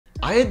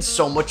I had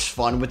so much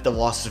fun with the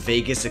Las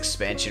Vegas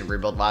expansion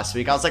rebuild last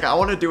week. I was like, I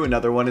want to do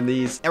another one of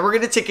these. And we're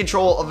going to take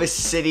control of a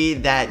city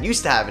that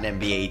used to have an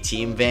NBA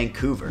team,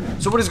 Vancouver.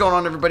 So what is going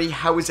on, everybody?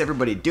 How is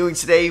everybody doing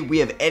today? We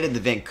have added the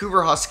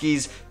Vancouver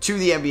Huskies to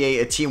the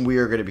NBA, a team we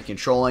are going to be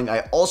controlling. I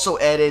also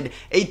added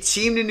a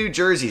team to New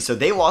Jersey. So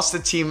they lost a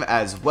team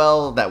as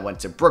well that went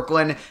to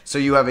Brooklyn. So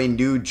you have a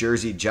New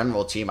Jersey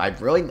General team. I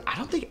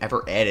don't think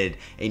ever added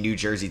a New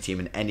Jersey team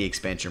in any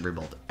expansion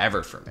rebuild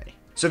ever for me.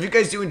 So if you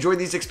guys do enjoy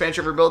these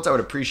expansion rebuilds, I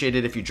would appreciate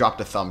it if you dropped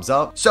a thumbs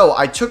up. So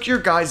I took your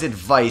guys'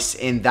 advice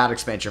in that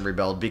expansion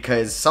rebuild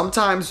because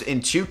sometimes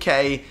in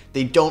 2K,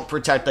 they don't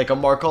protect like a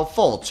Markelle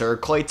Fultz or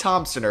Klay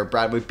Thompson or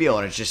Bradley Beal,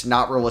 and it's just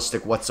not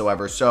realistic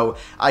whatsoever. So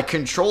I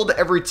controlled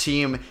every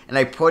team and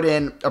I put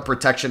in a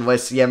protection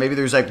list. Yeah, maybe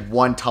there's like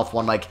one tough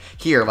one, like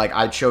here, like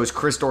I chose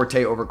Chris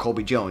Duarte over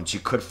Colby Jones. You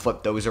could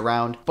flip those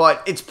around,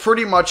 but it's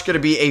pretty much going to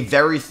be a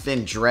very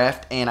thin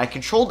draft, and I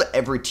controlled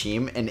every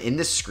team, and in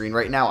this screen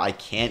right now, I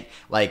can't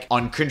like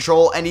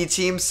uncontrol any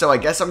teams. So I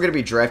guess I'm going to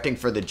be drafting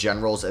for the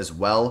Generals as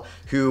well,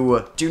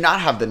 who do not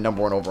have the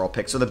 #1 overall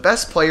pick. So the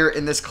best player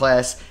in this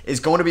class is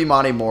going to be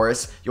Monte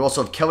Morris. You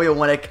also have Kelly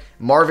Olynyk,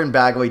 Marvin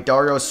Bagley,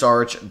 Dario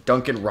Saric,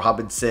 Duncan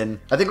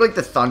Robinson. I think like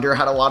the Thunder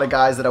had a lot of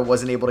guys that I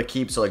wasn't able to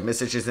keep. So like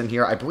Misic is in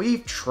here. I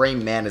believe Trey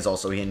Mann is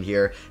also in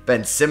here.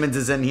 Ben Simmons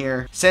is in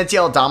here. Santi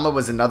Aldama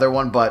was another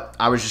one, but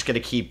I was just going to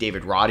keep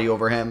David Roddy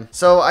over him.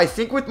 So I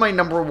think with my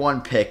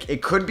 #1 pick,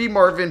 it could be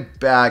Marvin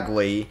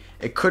Bagley.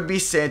 It could be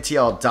Santi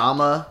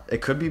Aldama.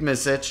 It could be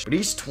Misic, but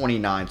he's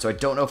 29, so I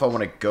don't know if I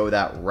want to go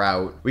that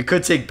route. We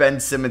could take Ben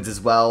Simmons as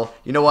well.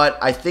 You know what?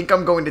 I think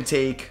I'm going to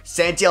take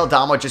Santi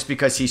Aldama just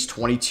because he's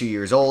 22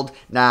 years old.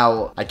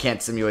 Now, I can't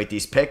simulate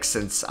these picks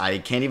since I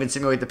can't even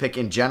simulate the pick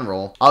in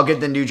general. I'll get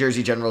the New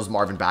Jersey Generals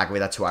Marvin Bagley.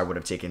 That's who I would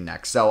have taken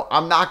next. So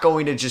I'm not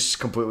going to just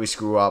completely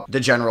screw up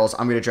the Generals.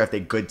 I'm going to draft a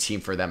good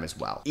team for them as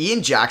well.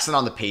 Ian Jackson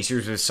on the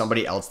Pacers was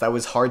somebody else that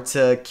was hard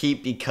to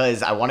keep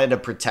because I wanted to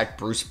protect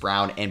Bruce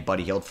Brown and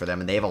Buddy Hield for them,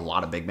 and they have a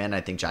lot of big men.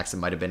 I think Jackson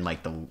might have been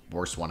like the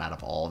worst one out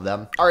of all of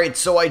them. All right,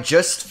 so I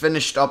just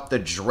finished up the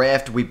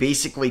draft. We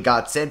basically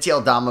got Santi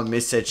Aldama,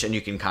 Misic, and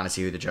you can kind of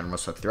see who the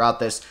Generals took throughout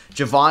this.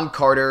 Javon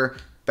Carter,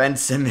 Ben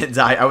Simmons.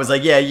 I was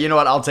like, yeah, you know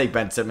what? I'll take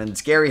Ben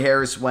Simmons. Gary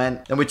Harris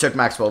went. Then we took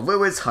Maxwell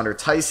Lewis, Hunter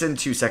Tyson,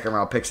 2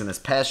 second-round picks in this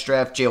past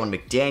draft. Jalen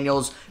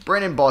McDaniels,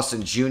 Brandon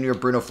Boston Jr.,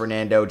 Bruno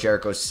Fernando,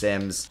 Jericho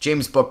Sims,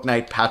 James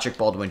Bouknight, Patrick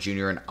Baldwin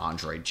Jr., and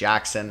Andre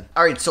Jackson.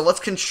 All right, so let's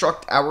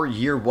construct our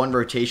year 1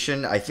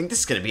 rotation. I think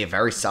this is going to be a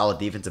very solid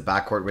defensive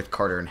backcourt with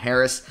Carter and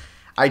Harris.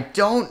 I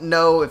don't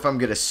know if I'm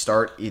going to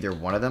start either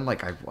one of them.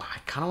 Like, I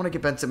kind of want to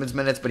get Ben Simmons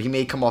minutes, but he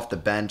may come off the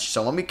bench.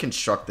 So let me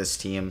construct this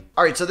team.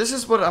 All right, so this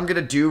is what I'm going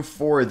to do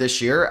for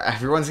this year.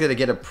 Everyone's going to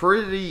get a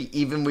pretty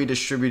evenly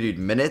distributed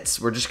minutes.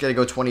 We're just going to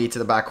go 28 to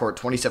the backcourt,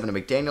 27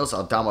 to McDaniels,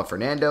 Aldama,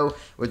 Fernando,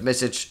 with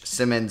Misic,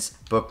 Simmons,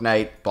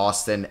 Bouknight,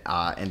 Boston,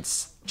 and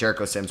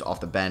Jericho Sims off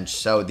the bench.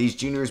 So these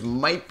juniors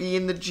might be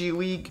in the G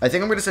League. I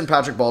think I'm going to send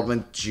Patrick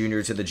Baldwin Jr.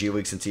 to the G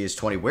League since he is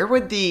 20. Where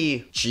would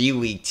the G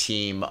League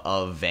team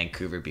of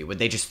Vancouver be? Would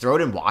they just throw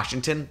it in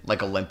Washington,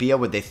 like Olympia?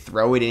 Would they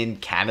throw it in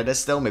Canada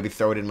still? Maybe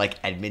throw it in like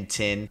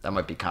Edmonton. That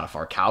might be kind of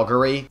far.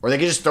 Calgary. Or they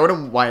could just throw it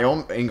in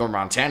Wyoming or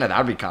Montana. That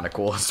would be kind of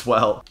cool as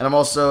well. And I'm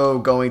also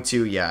going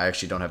to, yeah, I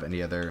actually don't have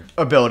any other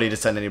ability to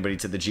send anybody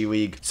to the G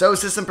League. So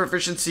system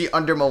proficiency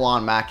under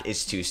Milan Mack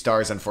is 2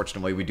 stars.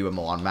 Unfortunately, we do have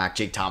Milan Mack.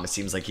 Jake Thomas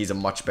seems like he's a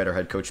much better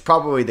head coach,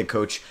 probably the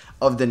coach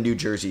of the New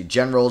Jersey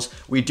Generals.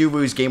 We do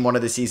lose game 1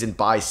 of the season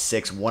by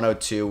 6,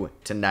 102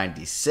 to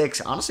 96.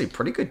 Honestly,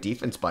 pretty good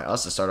defense by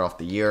us to start off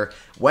the year.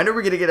 When are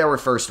we going to get our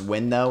first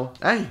win, though?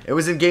 Hey, it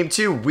was in game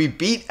 2. We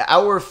beat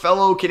our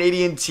fellow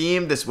Canadian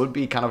team. This would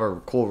be kind of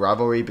a cool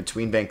rivalry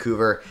between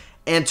Vancouver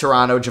and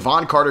Toronto.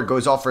 Javon Carter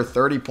goes off for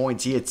 30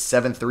 points. He hit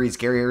 7 threes.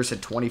 Gary Harris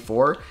had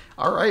 24.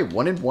 All right,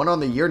 1-1 on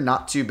the year,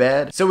 not too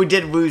bad. So we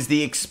did lose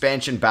the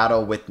expansion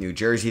battle with New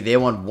Jersey. They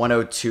won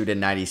 102 to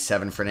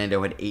 97.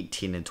 Fernando had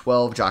 18 and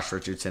 12. Josh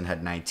Richardson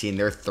had 19.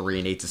 They're 3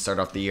 and 8 to start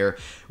off the year.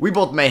 We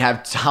both may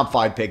have top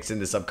 5 picks in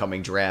this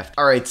upcoming draft.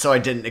 All right, so I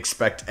didn't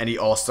expect any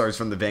All-Stars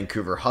from the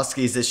Vancouver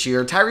Huskies this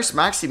year. Tyrese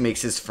Maxey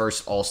makes his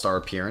first All-Star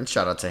appearance.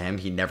 Shout out to him.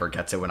 He never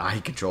gets it when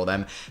I control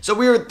them. So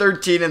we are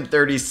 13 and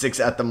 36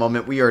 at the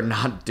moment. We are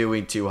not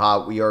doing too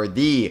hot. We are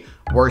the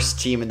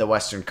worst team in the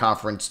Western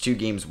Conference, 2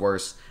 games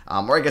worse.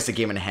 Or I guess a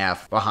game and a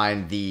half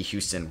behind the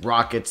Houston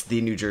Rockets.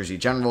 The New Jersey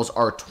Generals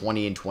are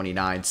 20 and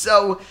 29.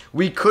 So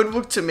we could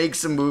look to make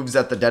some moves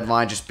at the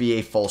deadline, just be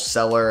a full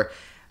seller.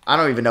 I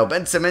don't even know.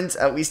 Ben Simmons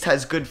at least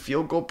has good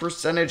field goal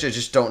percentage. I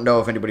just don't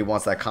know if anybody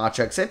wants that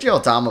contract. Santi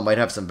Aldama might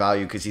have some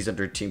value because he's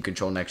under team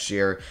control next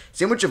year.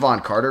 Same with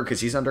Javon Carter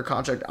because he's under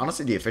contract.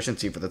 Honestly, the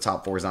efficiency for the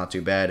top 4 is not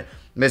too bad.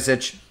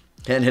 Misic,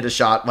 Can't hit a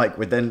shot like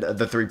within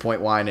the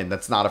 3-point line, and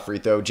that's not a free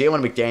throw.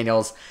 Jalen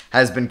McDaniels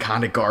has been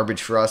kind of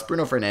garbage for us.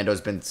 Bruno Fernando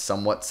has been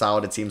somewhat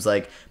solid, it seems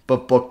like.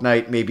 But Book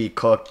Knight may be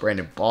cooked.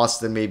 Brandon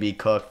Boston may be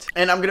cooked.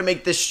 And I'm going to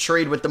make this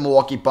trade with the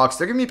Milwaukee Bucks.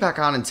 They're giving me Pat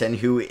Connaughton,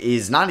 who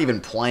is not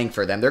even playing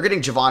for them. They're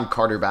getting Javon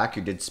Carter back,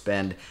 who did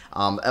spend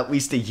at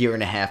least a year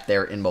and a half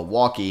there in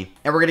Milwaukee.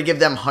 And we're going to give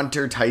them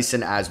Hunter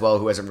Tyson as well,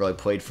 who hasn't really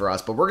played for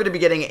us. But we're going to be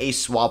getting a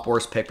swap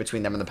wars pick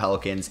between them and the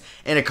Pelicans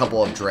in a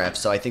couple of drafts.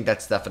 So I think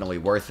that's definitely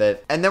worth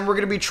it. And then we're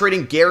going to be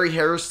trading Gary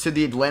Harris to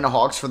the Atlanta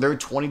Hawks for their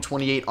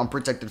 2028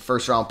 unprotected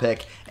first-round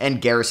pick and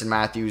Garrison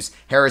Matthews.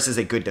 Harris is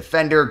a good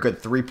defender,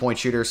 good three-point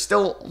shooter,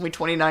 still only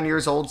 29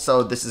 years old,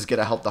 so this is going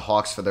to help the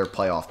Hawks for their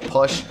playoff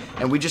push.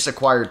 And we just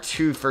acquired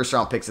 2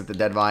 first-round picks at the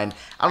deadline.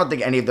 I don't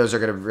think any of those are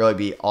going to really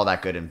be all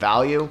that good in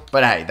value,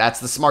 but hey, that's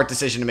the smart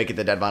decision to make at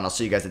the deadline. I'll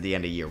see you guys at the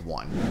end of year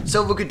 1.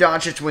 So Luka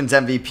Doncic wins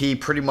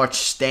MVP, pretty much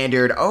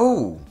standard.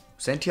 Oh,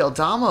 Santi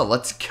Aldama,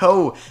 let's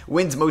go.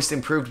 Wins most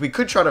improved. We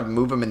could try to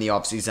move him in the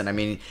offseason. I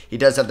mean, he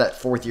does have that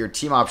 4th-year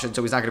team option,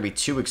 so he's not going to be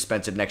too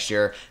expensive next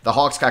year. The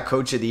Hawks got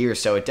Coach of the Year,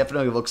 so it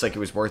definitely looks like it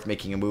was worth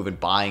making a move and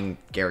buying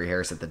Gary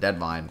Harris at the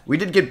deadline. We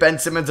did get Ben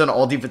Simmons on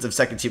all-defensive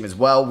second team as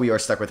well. We are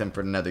stuck with him for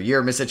another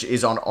year. Misic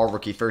is on our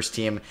rookie first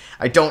team.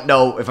 I don't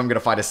know if I'm going to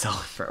find a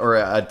seller or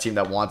a team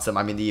that wants him.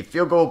 I mean, the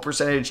field goal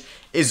percentage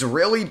is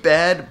really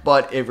bad,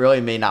 but it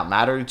really may not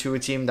matter to a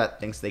team that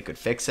thinks they could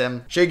fix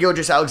him. Shai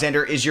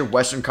Gilgeous-Alexander is your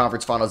Western Conference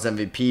Finals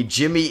MVP.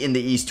 Jimmy in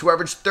the East, who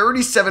averaged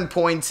 37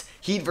 points.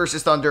 Heat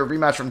versus Thunder,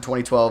 rematch from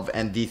 2012,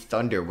 and the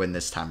Thunder win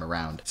this time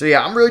around. So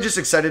yeah, I'm really just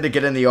excited to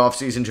get in the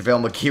offseason.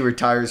 JaVale McGee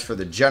retires for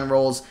the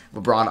Generals.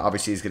 LeBron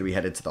obviously is going to be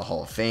headed to the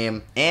Hall of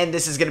Fame. And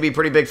this is going to be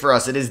pretty big for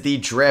us. It is the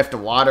draft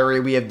lottery.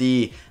 We have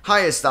the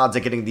highest odds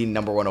at getting the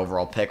 #1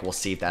 overall pick. We'll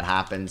see if that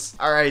happens.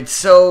 All right,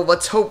 so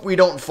let's hope we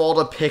don't fall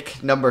to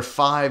pick number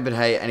 5, but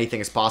hey, anything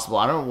is possible.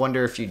 I don't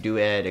wonder if you do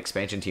add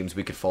expansion teams,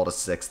 we could fall to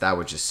 6. That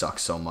would just suck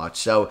so much.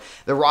 So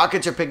the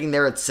Rockets are picking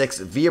there at 6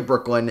 via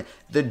Brooklyn.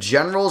 The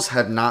Generals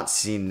have not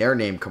seen their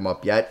name come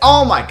up yet.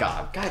 Oh my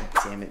God. God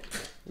damn it.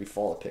 We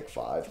fall to pick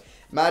 5.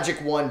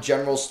 Magic 1,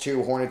 Generals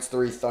 2, Hornets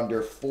 3,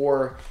 Thunder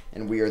 4,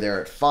 and we are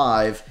there at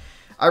 5.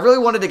 I really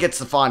wanted to get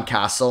Stephon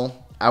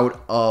Castle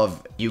out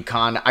of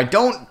UConn. I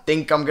don't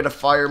think I'm going to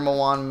fire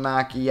Moan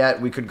Mack yet.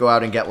 We could go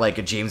out and get like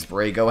a James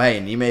Borrego. Hey,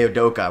 and Ime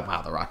Udoka.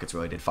 Wow, the Rockets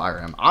really did fire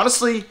him.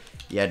 Honestly,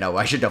 yeah, no,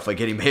 I should definitely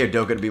get Ime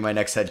Udoka to be my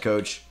next head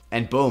coach.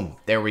 And boom,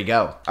 there we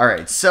go. All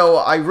right, so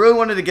I really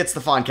wanted to get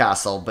Stephon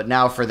Castle, but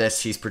now for this,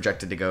 he's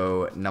projected to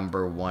go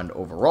 #1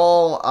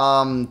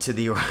 overall to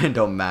the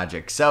Orlando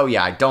Magic. So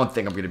yeah, I don't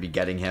think I'm going to be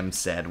getting him,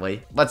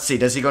 sadly. Let's see,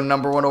 does he go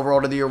 #1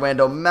 overall to the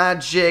Orlando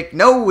Magic?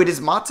 No, it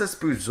is Matas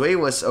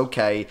Buzelis.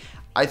 Okay.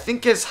 I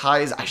think as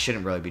high as I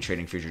shouldn't really be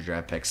trading future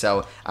draft picks.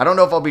 So I don't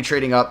know if I'll be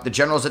trading up. The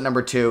Generals at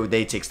 #2,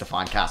 they take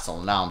Stephon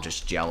Castle. Now I'm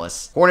just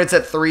jealous. Hornets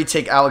at 3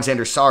 take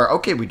Alexander Sarr.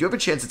 Okay, we do have a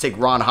chance to take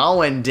Ron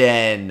Holland,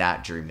 and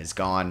that dream is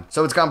gone.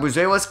 So it's gone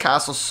Buzelis,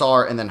 Castle,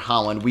 Sarr, and then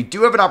Holland. We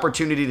do have an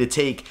opportunity to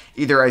take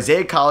either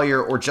Isaiah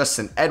Collier or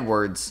Justin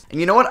Edwards. And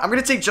you know what? I'm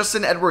going to take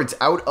Justin Edwards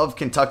out of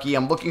Kentucky.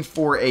 I'm looking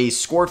for a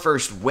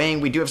score-first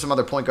wing. We do have some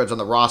other point guards on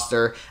the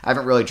roster. I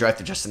haven't really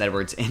drafted Justin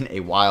Edwards in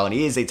a while, and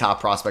he is a top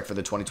prospect for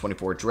the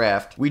 2024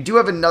 draft. We do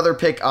have another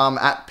pick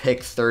at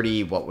pick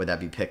 30. What would that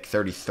be? Pick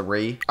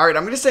 33. All right,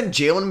 I'm going to send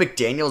Jalen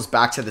McDaniels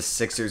back to the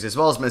Sixers as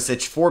well as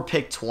Misic for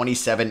pick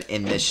 27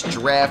 in this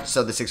draft.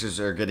 So the Sixers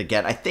are going to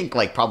get, I think,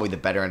 like probably the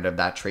better end of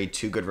that trade.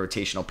 2 good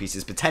rotational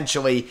pieces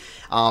potentially.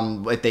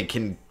 If they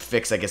can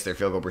fix, I guess, their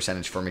field goal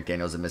percentage for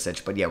McDaniels and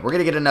Misic. But yeah, we're going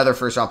to get another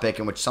first round pick,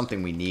 in which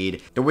something we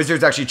need. The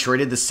Wizards actually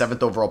traded the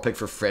 7th overall pick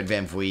for Fred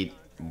VanVleet.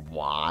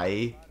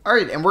 Why? All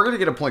right, and we're going to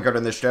get a point guard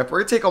in this draft. We're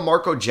going to take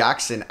Marco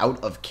Jackson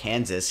out of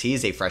Kansas.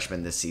 He's a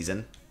freshman this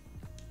season.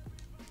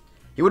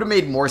 He would have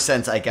made more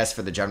sense, I guess,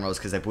 for the Generals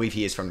because I believe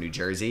he is from New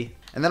Jersey.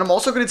 And then I'm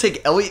also going to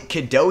take Elliot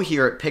Cadeau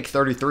here at pick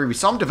 33. We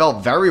saw him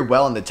develop very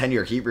well in the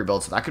 10-year Heat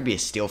rebuild, so that could be a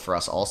steal for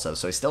us also.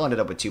 So I still ended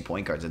up with 2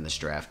 point guards in this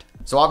draft.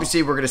 So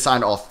obviously, we're going to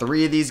sign all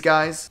 3 of these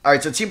guys. All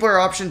right, so team player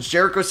options,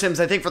 Jericho Sims.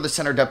 I think for the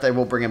center depth, I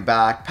will bring him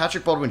back.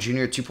 Patrick Baldwin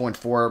Jr. at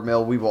 2.4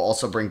 mil, we will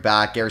also bring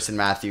back. Garrison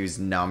Matthews,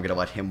 no, I'm going to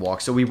let him walk.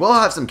 So we will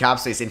have some cap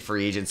space in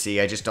free agency.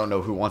 I just don't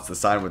know who wants to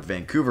sign with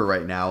Vancouver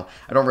right now.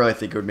 I don't really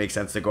think it would make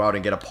sense to go out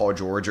and get a Paul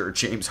George or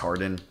James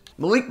Harden.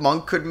 Malik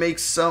Monk could make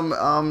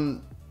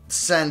some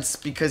sense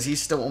because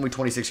he's still only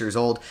 26 years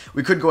old.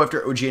 We could go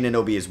after OG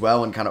Anunoby as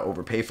well and kind of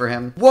overpay for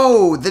him.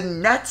 Whoa, the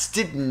Nets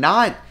did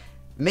not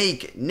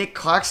make Nick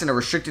Claxton a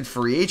restricted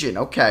free agent.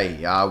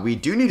 Okay, we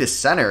do need a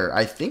center.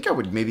 I think I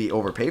would maybe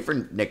overpay for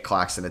Nick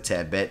Claxton a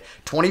tad bit.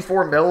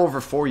 24 mil over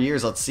 4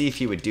 years. Let's see if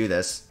he would do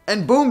this.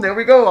 And boom, there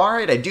we go. All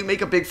right, I do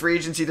make a big free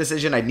agency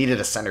decision. I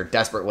needed a center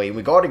desperately. And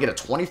we go out to get a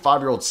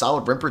 25-year-old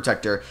solid rim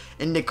protector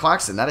in Nick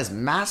Claxton. That is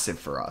massive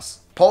for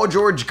us. Paul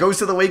George goes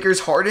to the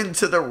Lakers, Harden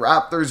to the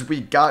Raptors. We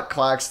got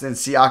Claxton.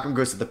 Siakam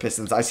goes to the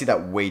Pistons. I see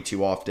that way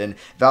too often.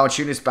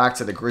 Valanciunas back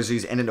to the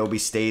Grizzlies. Anunoby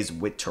stays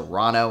with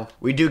Toronto.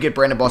 We do get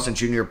Brandon Boston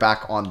Jr.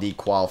 back on the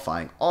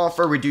qualifying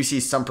offer. We do see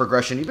some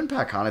progression. Even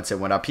Pat Connaughton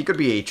went up. He could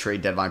be a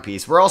trade deadline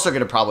piece. We're also going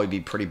to probably be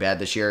pretty bad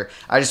this year.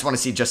 I just want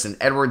to see Justin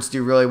Edwards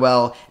do really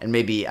well. And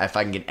maybe if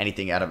I can get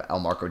anything out of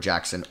Elmarko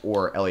Jackson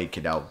or Elliot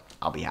Cadeau,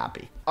 I'll be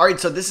happy. All right,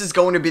 so this is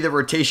going to be the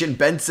rotation.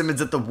 Ben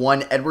Simmons at the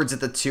 1, Edwards at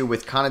the 2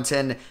 with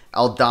Connaughton,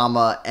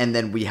 Aldama, and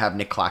then we have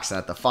Nick Claxton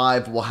at the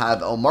 5. We'll have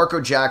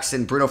Elmarko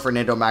Jackson, Bruno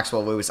Fernando,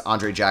 Maxwell Lewis,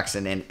 Andre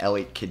Jackson, and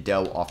Elliot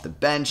Cadeau off the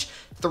bench.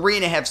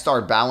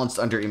 3.5-star balanced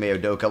under Ime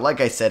Udoka.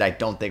 Like I said, I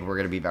don't think we're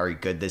going to be very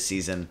good this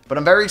season. But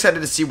I'm very excited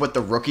to see what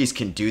the rookies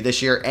can do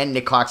this year, and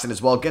Nick Claxton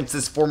as well. Against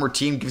this former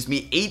team, gives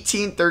me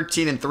 18,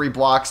 13, and 3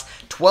 blocks.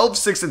 12,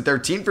 6, and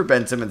 13 for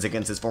Ben Simmons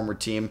against his former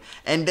team.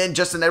 And then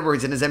Justin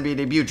Edwards in his NBA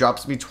debut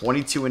drops me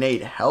 22 and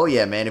 8. Hell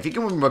yeah, man. If he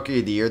can win Rookie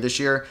of the Year this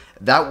year,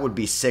 that would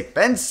be sick.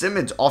 Ben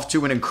Simmons off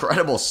to an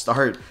incredible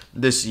start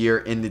this year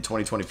in the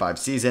 2025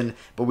 season,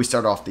 but we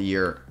start off the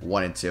year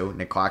 1-2.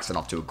 Nick Claxton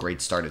off to a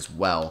great start as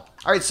well.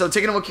 All right, so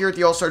taking a look here at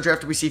the All-Star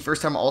Draft, we see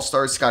first-time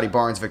All-Stars Scotty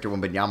Barnes, Victor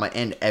Wembanyama,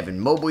 and Evan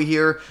Mobley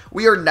here.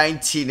 We are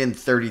 19 and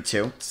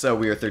 32, so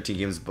we are 13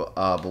 games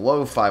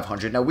below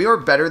 500. Now, we are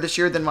better this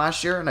year than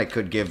last year, and I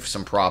could give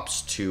some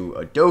props to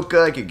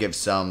Udoka. I could give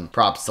some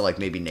props to, like,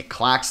 maybe Nick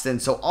Claxton.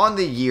 So on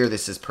the year,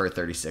 this is per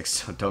 36,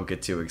 so don't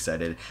get too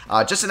excited.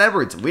 Justin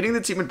Edwards leading the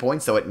team in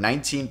points, though, at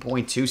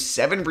 19.2,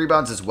 7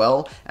 rebounds as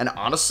well, and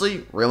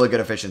honestly, really good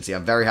efficiency.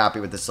 I'm very happy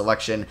with the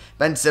selection.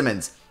 Ben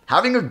Simmons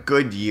having a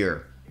good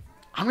year.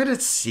 I'm going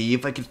to see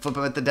if I can flip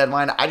him at the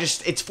deadline.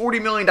 It's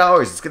 $40 million.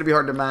 It's going to be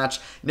hard to match.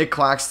 Nick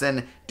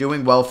Claxton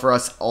doing well for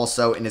us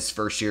also in his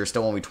first year,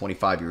 still only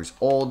 25 years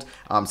old.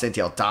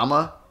 Santi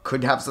Aldama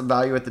could have some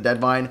value at the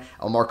deadline.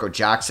 Elmarko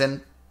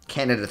Jackson,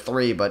 candidate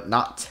 3, but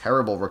not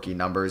terrible rookie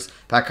numbers.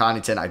 Pat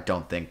Connaughton, I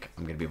don't think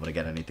I'm going to be able to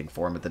get anything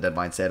for him at the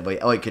deadline, sadly.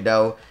 Elliot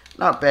Cadeau,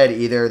 not bad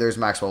either. There's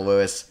Maxwell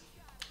Lewis.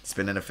 He's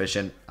been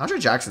inefficient. Andre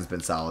Jackson's been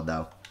solid,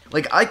 though.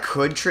 Like, I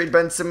could trade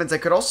Ben Simmons. I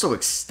could also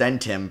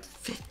extend him.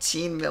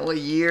 15 mil a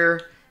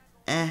year.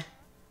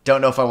 Don't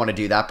know if I want to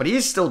do that, but he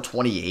is still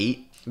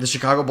 28. The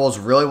Chicago Bulls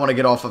really want to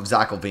get off of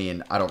Zach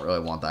LaVine. I don't really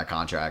want that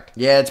contract.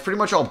 Yeah, it's pretty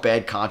much all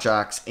bad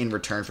contracts in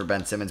return for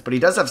Ben Simmons, but he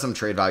does have some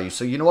trade value.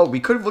 So you know what?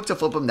 We could have looked to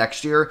flip him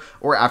next year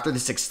or after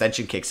this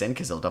extension kicks in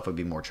because he'll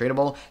definitely be more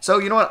tradable. So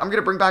you know what? I'm going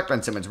to bring back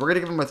Ben Simmons. We're going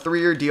to give him a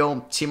 3-year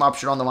deal, team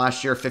option on the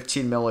last year,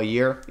 15 mil a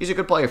year. He's a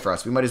good player for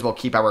us. We might as well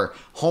keep our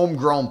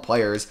homegrown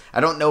players.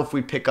 I don't know if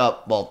we pick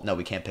up, well, no,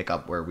 we can't pick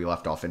up where we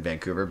left off in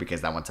Vancouver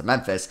because that went to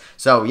Memphis.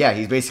 So yeah,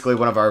 he's basically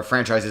one of our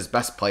franchise's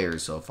best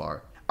players so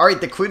far. All right,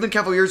 the Cleveland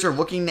Cavaliers are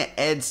looking to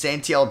add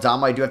Santi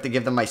Aldama. I do have to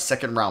give them my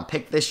 2nd-round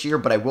pick this year,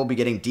 but I will be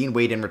getting Dean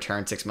Wade in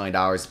return, $6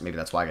 million. Maybe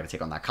that's why I got to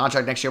take on that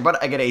contract next year,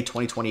 but I get a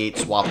 2028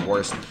 swap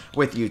horse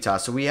with Utah.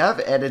 So we have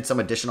added some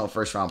additional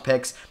first-round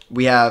picks.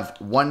 We have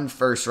 1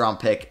 first-round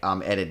pick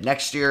added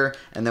next year,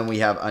 and then we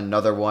have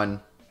another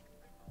one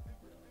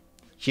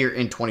here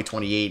in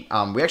 2028.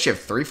 We actually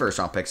have 3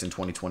 first-round picks in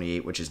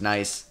 2028, which is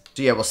nice.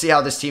 So yeah, we'll see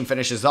how this team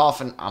finishes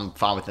off, and I'm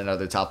fine with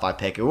another top 5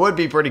 pick. It would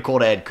be pretty cool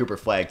to add Cooper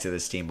Flagg to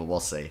this team, but we'll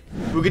see.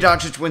 Luka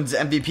Doncic wins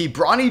MVP.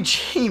 Bronny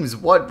James,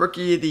 what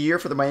rookie of the year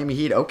for the Miami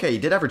Heat? Okay, he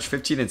did average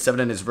 15 and 7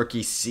 in his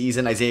rookie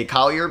season. Isaiah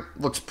Collier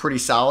looks pretty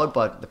solid,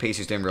 but the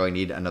Pacers didn't really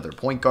need another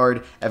point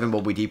guard. Evan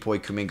Mobley, Depoy,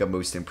 Kuminga,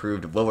 most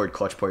improved. Lillard,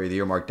 clutch player of the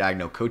year. Mark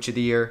Daigneault, coach of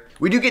the year.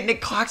 We do get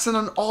Nick Claxton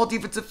on all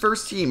defensive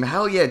first team.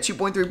 Hell yeah,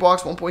 2.3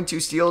 blocks,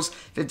 1.2 steals,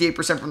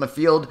 58% from the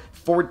field,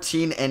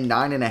 14 and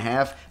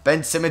 9.5.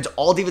 Ben Simmons,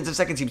 all defensive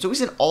second team. So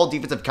he's an all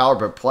defensive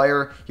caliber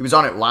player. He was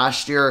on it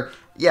last year.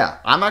 Yeah,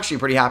 I'm actually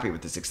pretty happy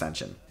with this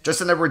extension.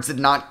 Justin Edwards did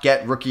not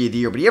get rookie of the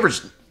year, but he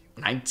averaged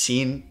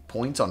 19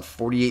 points on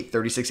 48,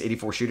 36,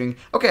 84 shooting.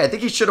 Okay, I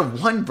think he should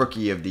have won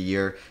rookie of the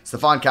year.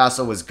 Stephon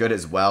Castle was good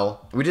as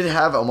well. We did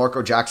have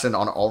Elmarko Jackson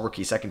on all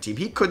rookie second team.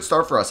 He could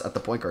start for us at the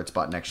point guard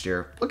spot next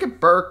year. Look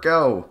at Burke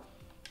go.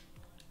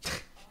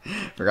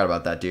 Forgot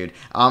about that, dude.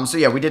 So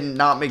yeah, we did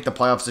not make the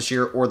playoffs this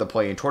year or the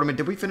play-in tournament.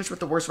 Did we finish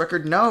with the worst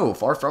record? No,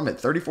 far from it.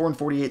 34 and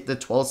 48, the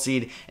 12th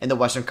seed in the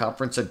Western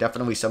Conference. So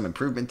definitely some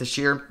improvement this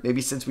year.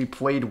 Maybe since we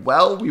played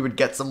well, we would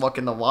get some luck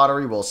in the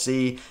lottery. We'll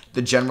see.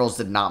 The Generals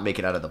did not make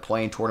it out of the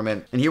play-in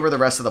tournament. And here were the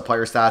rest of the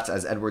player stats,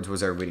 as Edwards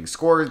was our leading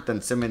scorer.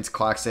 Then Simmons,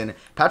 Claxton,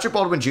 Patrick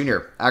Baldwin Jr.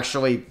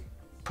 actually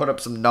put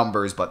up some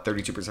numbers, but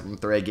 32% from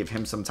 3. I give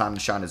him some time to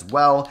shine as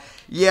well.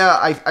 Yeah,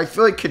 I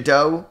feel like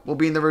Cadeau will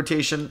be in the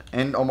rotation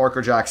and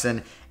Elmarko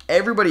Jackson.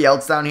 Everybody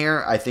else down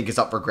here, I think, is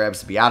up for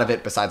grabs to be out of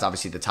it, besides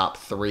obviously the top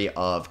 3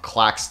 of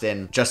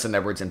Claxton, Justin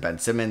Edwards, and Ben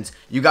Simmons.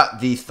 You got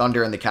the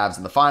Thunder and the Cavs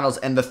in the finals,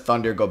 and the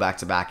Thunder go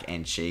back-to-back,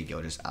 and Shai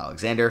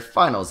Gilgeous-Alexander,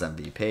 finals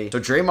MVP. So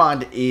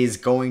Draymond is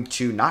going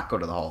to not go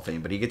to the Hall of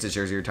Fame, but he gets his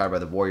jersey retired by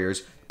the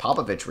Warriors.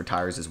 Popovich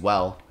retires as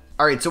well.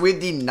 All right, so we have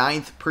the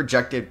 9th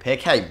projected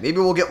pick. Hey, maybe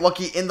we'll get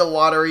lucky in the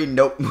lottery.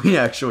 Nope, we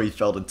actually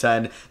fell to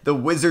 10. The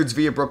Wizards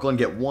via Brooklyn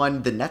get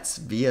 1. The Nets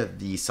via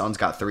the Suns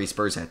got 3.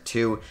 Spurs at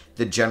 2.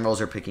 The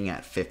Generals are picking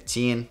at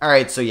 15. All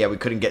right, so yeah, we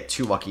couldn't get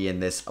too lucky in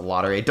this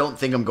lottery. I don't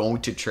think I'm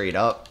going to trade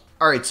up.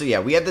 All right, so yeah,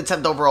 we have the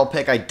 10th overall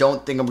pick. I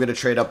don't think I'm going to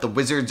trade up. The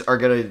Wizards are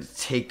going to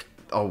take...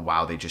 Oh,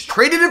 wow, they just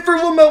traded it for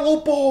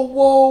LaMelo Ball.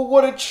 Whoa,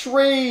 what a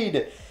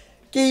trade.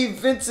 Gave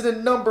Vincent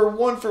a number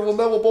 1 for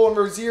LaMelo Ball and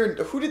Rozier.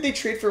 Who did they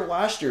trade for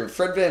last year?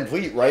 Fred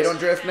VanVleet, right, on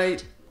draft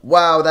night?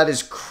 Wow, that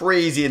is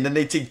crazy. And then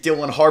they take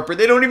Dylan Harper.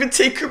 They don't even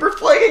take Cooper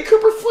Flag, and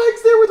Cooper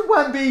Flag's there with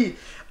Wemby.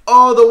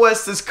 Oh, the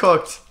West is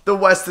cooked. The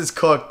West is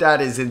cooked. That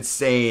is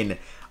insane.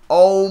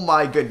 Oh,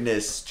 my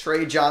goodness.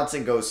 Trey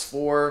Johnson goes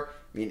 4.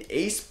 I mean,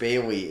 Ace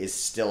Bailey is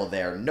still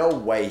there. No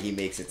way he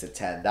makes it to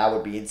 10. That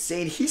would be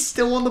insane. He's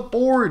still on the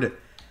board.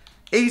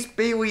 Ace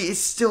Bailey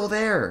is still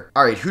there.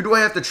 All right, who do I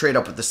have to trade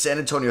up with? The San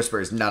Antonio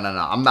Spurs. No.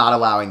 I'm not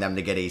allowing them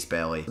to get Ace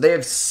Bailey. They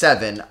have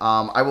 7.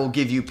 I will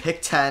give you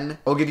pick 10.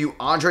 I'll give you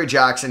Andre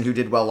Jackson, who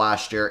did well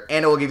last year,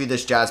 and I will give you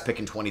this Jazz pick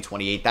in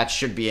 2028. That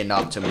should be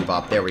enough to move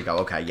up. There we go.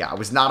 Okay, yeah, I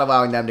was not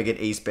allowing them to get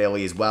Ace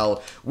Bailey as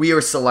well. We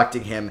are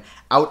selecting him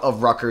out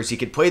of Rutgers. He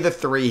could play the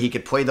 3. He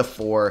could play the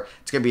 4.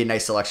 It's going to be a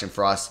nice selection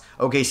for us.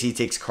 OKC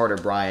takes Carter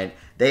Bryant.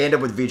 They end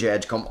up with VJ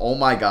Edgecombe. Oh,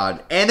 my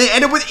God. And they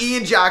end up with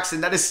Ian Jackson.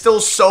 That is still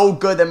so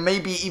good. That may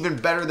be even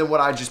better than what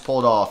I just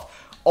pulled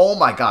off. Oh,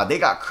 my God. They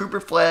got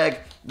Cooper Flag.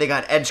 They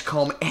got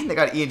Edgecombe. And they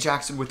got Ian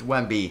Jackson with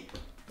Wemby.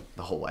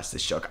 The whole West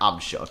is shook. I'm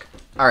shook.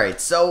 All right,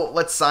 so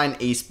let's sign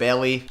Ace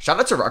Bailey. Shout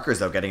out to Rutgers,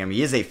 though, getting him.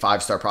 He is a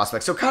 5-star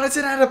prospect. So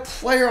Connaughton had a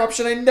player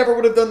option. I never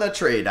would have done that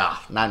trade.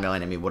 $9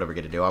 million. I mean, what are we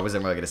going to do? I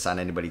wasn't really going to sign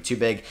anybody too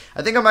big.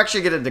 I think I'm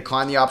actually going to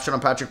decline the option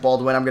on Patrick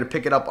Baldwin. I'm going to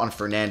pick it up on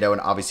Fernando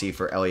and obviously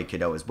for Elliot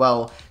Cadeau as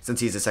well.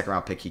 Since he's a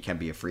second-round pick, he can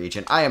be a free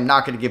agent. I am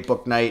not going to give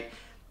Book Knight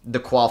the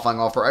qualifying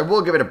offer. I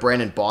will give it to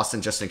Brandon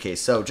Boston just in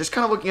case. So just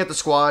kind of looking at the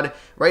squad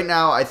right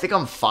now, I think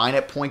I'm fine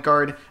at point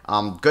guard.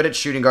 Good at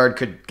shooting guard,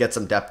 could get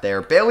some depth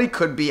there. Bailey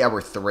could be our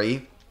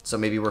 3, so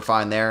maybe we're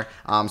fine there.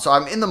 So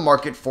I'm in the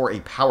market for a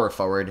power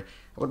forward.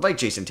 I would like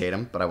Jason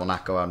Tatum, but I will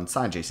not go out and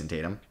sign Jason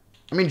Tatum.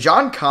 I mean,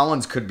 John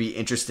Collins could be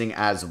interesting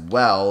as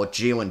well.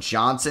 Jalen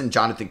Johnson,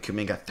 Jonathan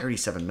Kuminga,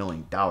 $37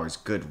 million.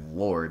 Good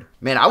Lord.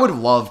 Man, I would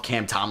love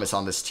Cam Thomas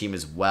on this team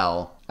as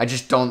well. I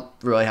just don't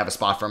really have a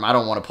spot for him. I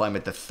don't want to play him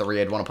at the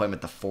 3. I'd want to play him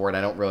at the 4, and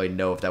I don't really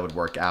know if that would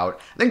work out.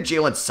 I think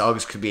Jalen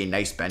Suggs could be a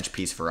nice bench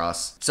piece for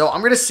us. So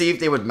I'm going to see if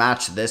they would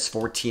match this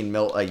 14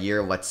 mil a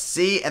year. Let's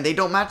see. And they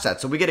don't match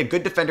that. So we get a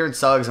good defender in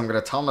Suggs. I'm going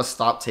to tell him to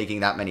stop taking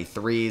that many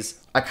 3s.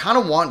 I kind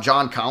of want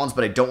John Collins,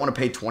 but I don't want to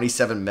pay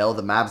 27 mil.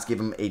 The Mavs give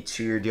him a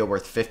 2-year deal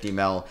worth 50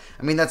 mil.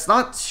 I mean, that's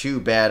not too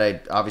bad. I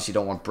obviously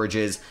don't want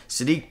Bridges.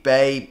 Sadiq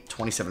Bey,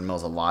 27 mil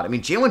is a lot. I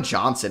mean, Jalen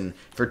Johnson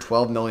for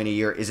 12 million a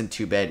year isn't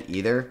too bad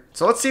either.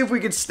 So let's see if we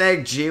could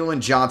snag Jalen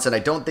Johnson. I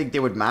don't think they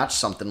would match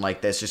something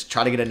like this. Just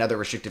try to get another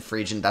restricted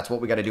free agent. That's what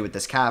we got to do with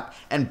this cap.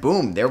 And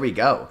boom, there we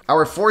go.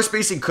 Our floor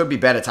spacing could be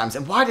bad at times.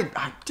 And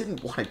I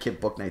didn't want to give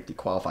Book Knight the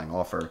qualifying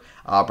offer.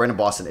 Brandon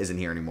Boston isn't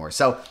here anymore.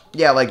 So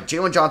yeah, like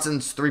Jalen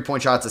Johnson's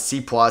 3-point shots a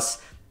C+.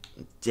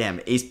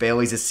 Damn, Ace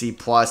Bailey's a C+.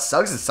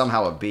 Suggs is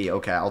somehow a B.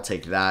 Okay, I'll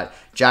take that.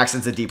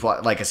 Jackson's a D+,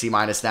 like a C-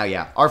 now.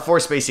 Yeah, our floor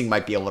spacing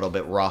might be a little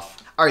bit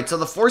rough. All right, so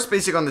the floor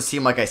spacing on this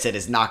team, like I said,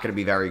 is not going to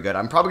be very good.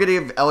 I'm probably going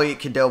to give Elliot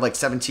Cadeau like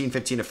 17,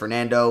 15 to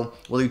Fernando.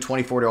 We'll do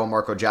 24 to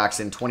Marco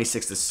Jackson,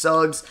 26 to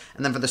Suggs.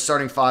 And then for the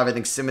starting 5, I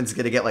think Simmons is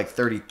going to get like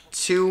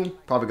 32.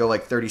 Probably go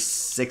like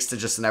 36 to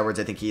Justin Edwards.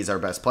 I think he is our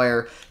best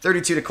player.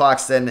 32 to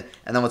Claxton.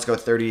 And then let's go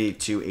 30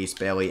 to Ace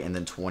Bailey. And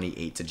then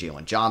 28 to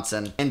Jalen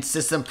Johnson. And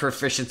system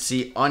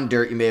proficiency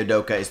under Ime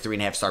Udoka is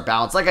 3.5-star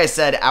balance. Like I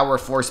said, our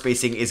floor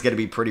spacing is going to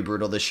be pretty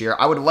brutal this year.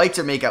 I would like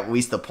to make at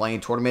least the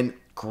play-in tournament.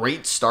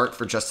 Great start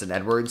for Justin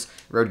Edwards.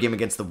 Road game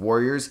against the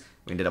Warriors.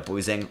 We ended up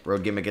losing.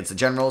 Road game against the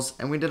Generals.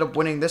 And we ended up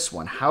winning this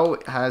one. How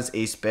has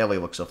Ace Bailey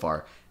looked so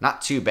far?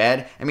 Not too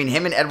bad. I mean,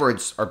 him and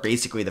Edwards are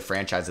basically the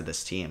franchise of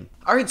this team.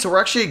 All right, so we're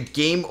actually a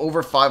game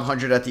over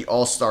 500 at the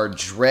All-Star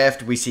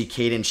Draft. We see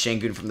Caden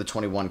Şengün from the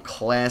 21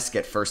 class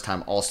get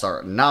first-time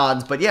All-Star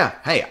nods. But yeah,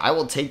 hey, I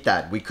will take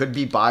that. We could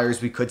be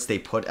buyers. We could stay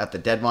put at the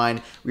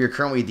deadline. We are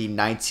currently the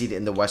 9th seed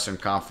in the Western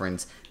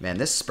Conference. Man,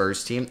 this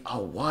Spurs team, oh,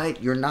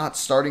 what? You're not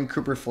starting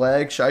Cooper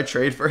Flag? Should I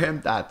trade for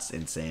him? That's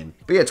insane.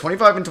 But yeah,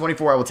 25 and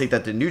 24, I will take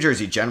that. The New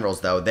Jersey Generals,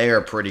 though, they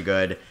are pretty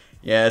good.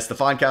 Yeah,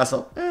 Stephon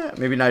Castle,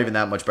 maybe not even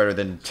that much better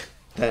than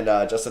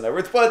Justin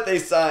Edwards, but they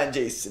signed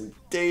Jason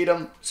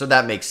Tatum. So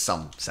that makes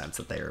some sense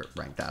that they are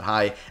ranked that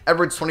high.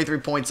 Edwards, 23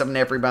 points,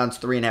 7.5 rebounds,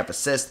 3.5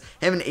 assists.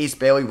 Him and Ace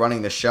Bailey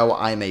running the show.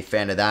 I am a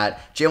fan of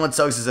that. Jalen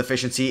Suggs'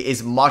 efficiency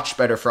is much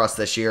better for us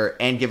this year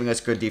and giving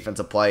us good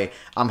defensive play.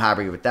 I'm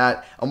happy with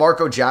that.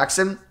 Marco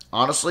Jackson,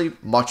 honestly,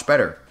 much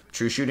better.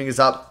 True shooting is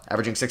up.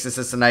 averaging 6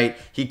 assists a night.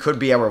 He could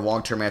be our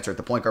long-term answer at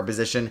the point guard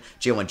position.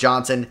 Jalen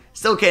Johnson,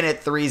 still can't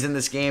hit threes in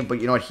this game, but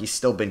you know what? He's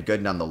still been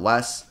good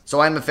nonetheless. So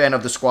I'm a fan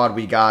of the squad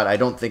we got. I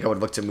don't think I would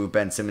look to move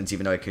Ben Simmons,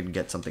 even though I couldn't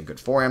get something good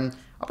for him.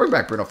 I'll bring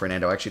back Bruno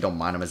Fernando. I actually don't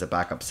mind him as a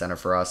backup center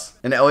for us.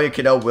 And Elliot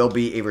Cadeau will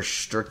be a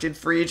restricted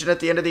free agent at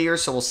the end of the year,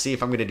 so we'll see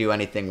if I'm going to do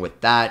anything with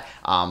that.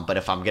 But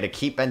if I'm going to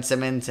keep Ben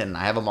Simmons and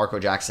I have a Marco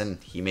Jackson,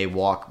 he may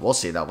walk. We'll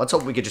see, though. Let's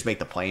hope we could just make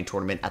the play-in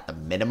tournament at the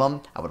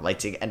minimum. I would like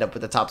to end up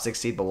with the top 6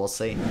 seed, but we'll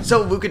see.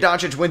 So Luka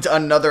Doncic wins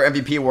another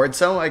MVP award.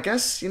 So I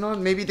guess, you know,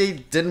 maybe they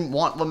didn't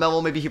want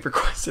LaMelo. Maybe he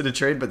requested a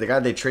trade, but the guy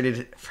they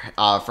traded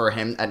for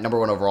him at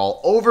 #1 overall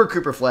over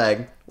Cooper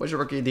Flagg was your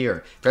rookie of the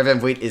year. Fred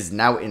VanVleet is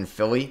now in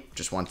Philly,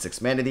 just won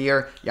 6th man of the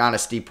year.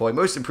 Giannis Depoy,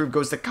 most improved,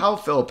 goes to Kyle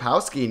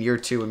Filipowski in year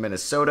 2 in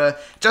Minnesota.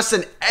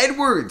 Justin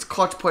Edwards,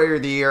 clutch player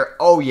of the year.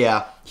 Oh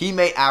yeah, he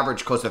may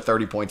average close to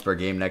 30 points per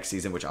game next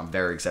season, which I'm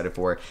very excited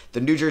for.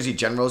 The New Jersey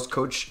Generals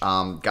coach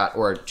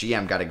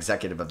GM got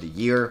executive of the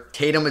year.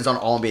 Tatum is on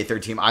All-NBA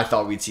 3rd team. I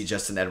thought we'd see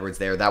Justin Edwards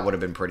there. That would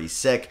have been pretty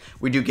sick.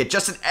 We do get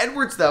Justin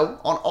Edwards, though,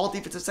 on All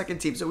Defensive 2nd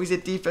team, so he's a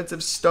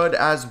defensive stud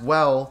as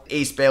well.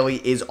 Ace Bailey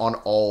is on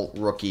All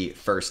Rookie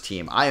 1st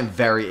team. I am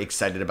very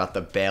excited about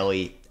the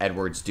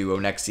Bailey-Edwards duo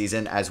next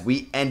season as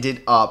we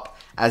ended up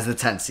as the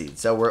 10th seed.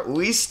 So we're at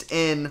least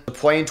in the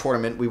play-in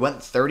tournament. We went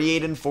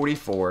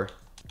 38-44.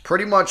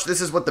 Pretty much,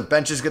 this is what the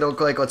bench is going to look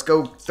like. Let's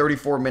go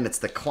 34 minutes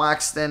to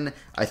Claxton.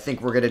 I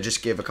think we're going to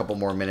just give a couple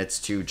more minutes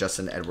to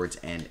Justin Edwards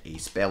and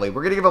Ace Bailey.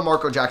 We're going to give a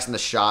Marco Jackson the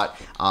shot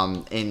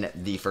in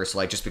the first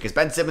leg just because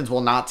Ben Simmons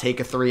will not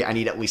take a 3. I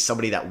need at least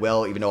somebody that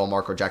will, even though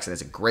Marco Jackson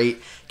isn't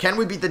great. Can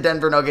we beat the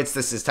Denver Nuggets?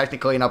 This is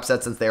technically an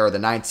upset since they are the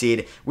 9th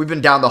seed. We've been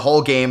down the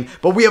whole game,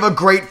 but we have a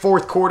great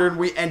 4th quarter, and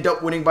we end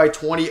up winning by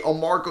 20.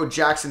 Marco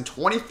Jackson,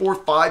 24,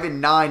 5, and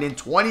 9 in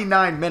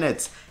 29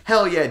 minutes.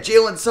 Hell yeah,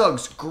 Jalen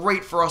Suggs,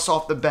 great for us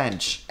off the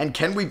bench. And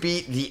can we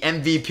beat the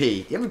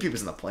MVP? The MVP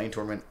was in the play-in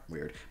tournament.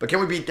 Weird. But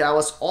can we beat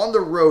Dallas on the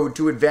road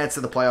to advance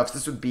to the playoffs?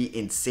 This would be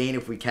insane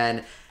if we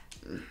can.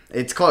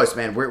 It's close,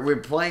 man. We're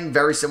playing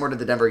very similar to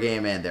the Denver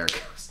game, and there it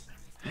goes.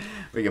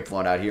 We get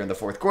blown out here in the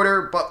 4th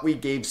quarter, but we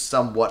gave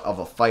somewhat of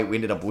a fight. We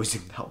ended up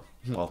losing,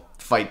 though,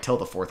 fight till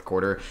the 4th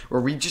quarter,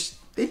 where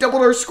they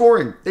doubled our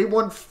scoring. They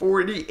won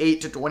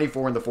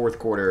 48-24 in the 4th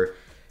quarter.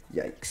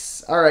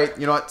 Yikes. All right,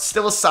 you know what?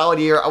 Still a solid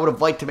year. I would have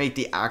liked to make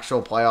the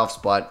actual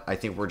playoffs, but I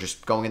think we're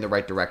just going in the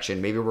right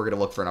direction. Maybe we're going to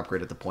look for an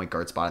upgrade at the point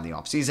guard spot in the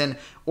offseason,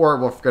 or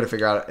we're going to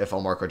figure out if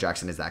Marco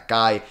Jackson is that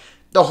guy.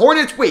 The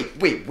Hornets, wait.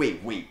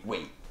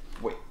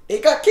 They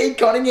got Cade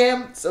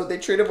Cunningham, so they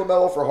traded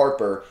LaMelo for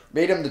Harper,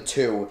 made him the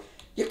 2.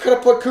 You could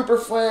have put Cooper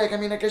Flagg. I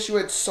mean, I guess you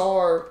had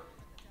Sarr.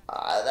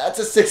 That's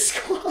a 6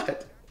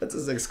 squad. That's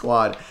a 6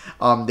 squad.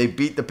 They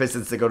beat the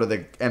Pistons to go to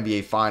the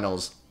NBA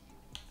Finals.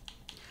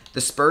 The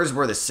Spurs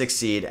were the 6th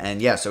seed,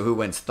 and yeah, so who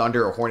wins?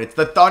 Thunder or Hornets?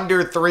 The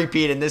Thunder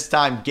 3-peat, and this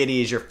time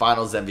Giddey is your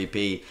Finals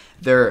MVP.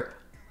 They're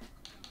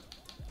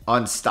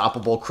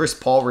unstoppable. Chris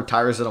Paul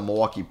retires in a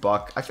Milwaukee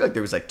Buck. I feel like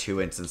there was like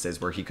 2 instances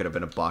where he could have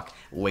been a Buck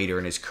later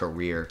in his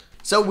career.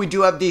 So we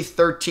do have the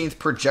 13th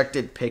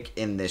projected pick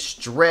in this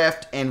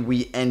draft, and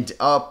we end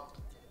up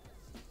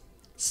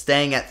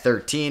staying at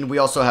 13. We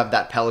also have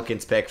that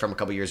Pelicans pick from a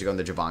couple years ago in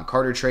the Javon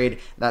Carter trade.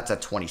 That's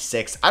at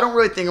 26. I don't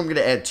really think I'm going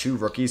to add 2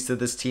 rookies to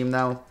this team,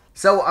 though.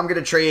 So I'm going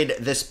to trade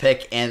this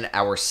pick and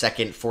our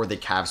 2nd for the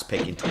Cavs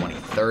pick in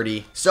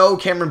 2030. So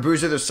Cameron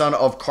Boozer, the son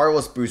of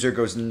Carlos Boozer,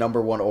 goes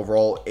 #1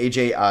 overall.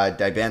 AJ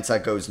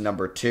Dibansa goes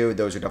 #2.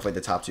 Those are definitely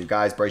the top 2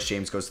 guys. Bryce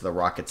James goes to the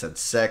Rockets at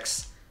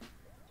 6.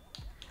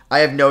 I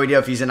have no idea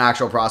if he's an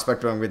actual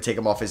prospect, but I'm going to take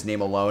him off his name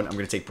alone. I'm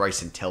going to take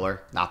Bryson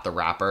Tiller, not the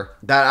rapper.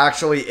 That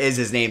actually is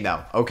his name,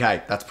 though.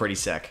 Okay, that's pretty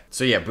sick.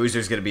 So, yeah,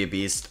 Boozer's going to be a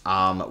beast.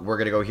 We're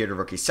going to go here to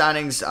rookie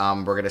signings.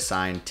 We're going to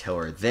sign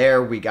Tiller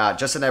there. We got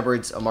Justin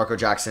Edwards, Marco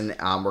Jackson.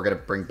 We're going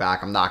to bring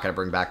back, I'm not going to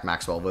bring back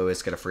Maxwell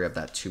Lewis. Going to free up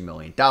that $2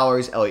 million.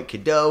 Elliot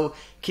Cadeau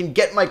can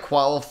get my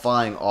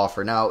qualifying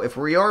offer. Now, if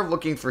we are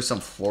looking for some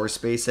floor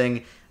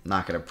spacing, I'm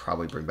not going to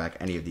probably bring back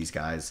any of these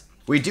guys.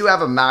 We do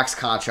have a max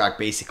contract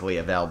basically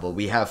available.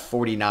 We have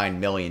 $49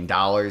 million.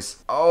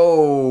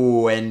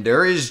 Oh, and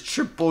there is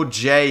Triple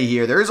J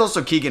here. There is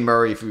also Keegan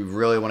Murray if we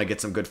really want to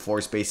get some good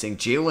floor spacing.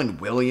 Jalen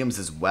Williams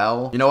as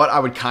well. You know what? I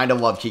would kind of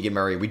love Keegan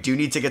Murray. We do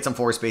need to get some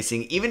floor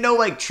spacing. Even though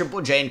like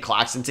Triple J and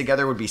Claxton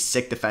together would be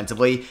sick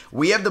defensively,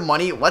 we have the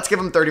money. Let's give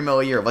him $30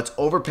 million a year. Let's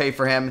overpay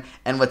for him,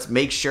 and let's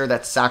make sure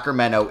that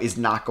Sacramento is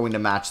not going to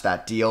match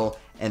that deal.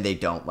 And they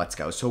don't. Let's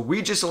go. So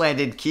we just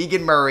landed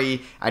Keegan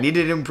Murray. I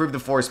needed to improve the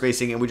floor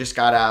spacing, and we just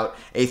got out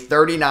a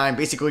 39,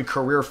 basically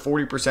career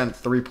 40%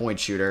 three-point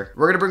shooter.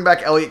 We're going to bring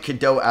back Elliot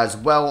Cadeau as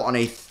well on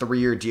a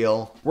 3-year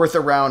deal worth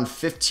around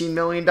 $15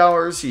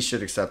 million. He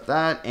should accept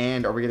that.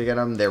 And are we going to get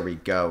him? There we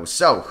go.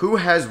 So who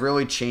has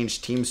really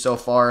changed teams so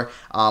far?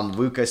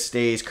 Luka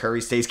stays.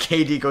 Curry stays.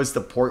 KD goes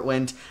to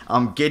Portland.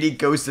 Giddey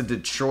goes to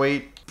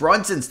Detroit.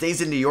 Brunson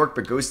stays in New York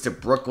but goes to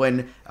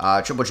Brooklyn.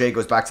 Triple J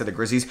goes back to the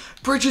Grizzlies.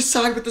 Bridges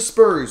signed with the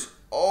Spurs.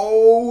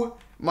 Oh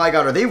my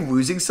God, are they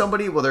losing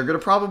somebody? Well, they're going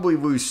to probably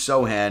lose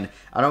Sohan.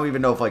 I don't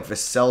even know if like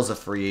Vassell's a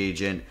free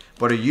agent,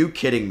 but are you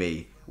kidding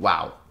me?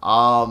 Wow.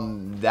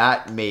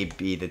 That may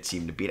be the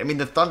team to beat. I mean,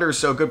 the Thunder is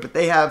so good, but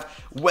they have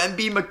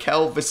Wemby,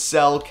 Mikal,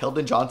 Vassell,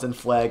 Keldon Johnson,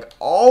 Flag.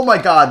 Oh my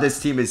god, this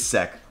team is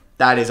sick.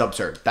 That is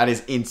absurd. That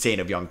is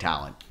insane of young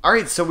talent. All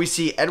right, so we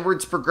see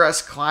Edwards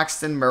progress,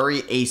 Claxton,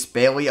 Murray, Ace,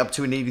 Bailey up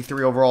to an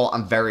 83 overall.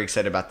 I'm very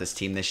excited about this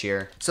team this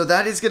year. So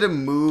that is going to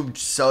move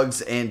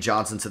Suggs and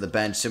Johnson to the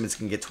bench. Simmons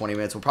can get 20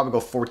 minutes. We'll probably go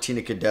 14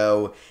 to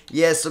Cadeau.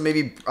 Yeah, so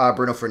maybe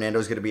Bruno Fernando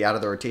is going to be out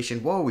of the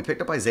rotation. Whoa, we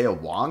picked up Isaiah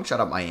Wong. Shout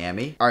out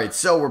Miami. All right,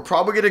 so we're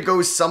probably going to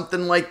go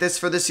something like this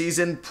for the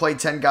season. Play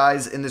 10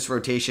 guys in this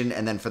rotation,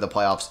 and then for the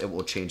playoffs, it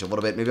will change a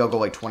little bit. Maybe I'll go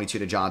like 22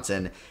 to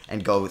Johnson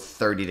and go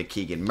 30 to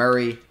Keegan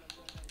Murray.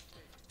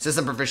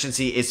 System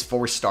proficiency is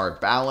 4-star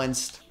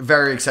balanced.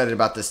 Very excited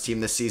about this team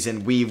this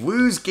season. We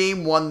lose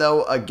game 1,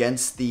 though,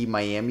 against the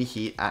Miami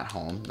Heat at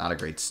home. Not a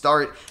great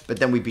start, but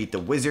then we beat the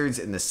Wizards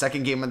in the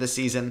second game of the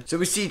season. So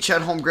we see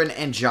Chet Holmgren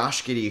and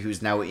Josh Giddey,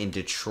 who's now in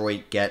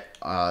Detroit, get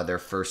their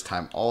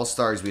first-time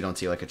All-Stars. We don't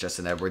see like a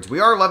Justin Edwards. We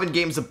are 11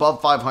 games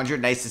above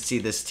 500. Nice to see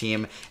this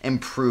team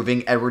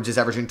improving. Edwards is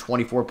averaging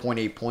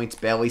 24.8 points.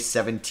 Bailey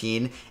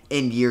 17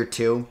 in year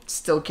 2.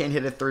 Still can't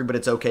hit a 3, but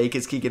it's okay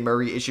because Keegan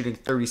Murray is shooting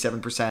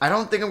 37%. I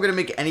don't think I'm going to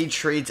make any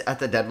trades at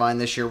the deadline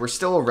this year. We're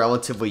still a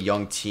relatively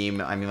young team.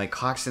 I mean, like,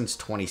 Claxton's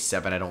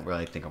 27. I don't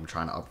really think I'm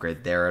trying to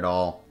upgrade there at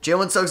all.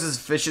 Jalen Suggs'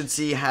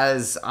 efficiency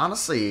has,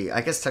 honestly,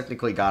 I guess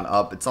technically gone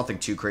up. It's nothing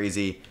too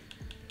crazy.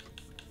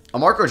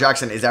 Marco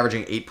Jackson is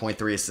averaging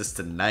 8.3 assists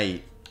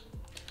tonight.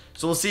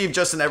 So we'll see if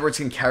Justin Edwards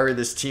can carry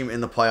this team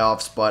in the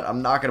playoffs, but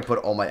I'm not going to put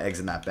all my eggs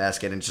in that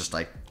basket and just,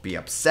 like, be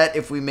upset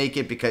if we make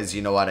it because,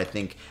 you know what, I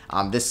think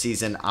this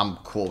season I'm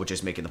cool with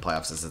just making the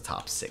playoffs as a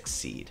top 6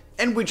 seed.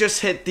 And we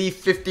just hit the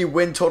 50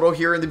 win total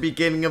here in the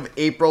beginning of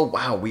April.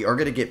 Wow, we are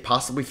going to get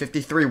possibly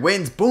 53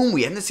 wins. Boom,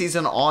 we end the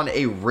season on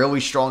a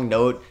really strong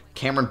note.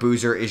 Cameron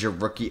Boozer is your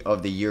Rookie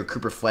of the Year.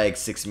 Cooper Flagg,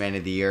 6th Man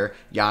of the Year.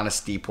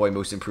 Giannis Depoy,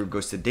 Most Improved,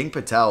 goes to Ding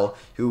Patel,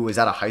 who was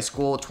out of high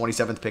school,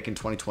 27th pick in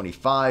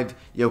 2025.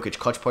 Jokic,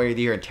 Clutch Player of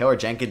the Year. And Taylor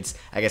Jenkins,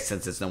 I guess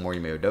since it's no more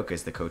Ime Udoka,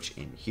 is the coach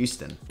in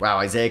Houston. Wow,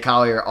 Isaiah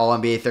Collier,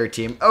 All-NBA 3rd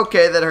team.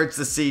 Okay, that hurts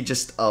to see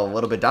just a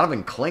little bit.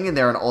 Donovan Clingan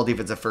there on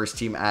All-Defensive 1st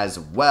team as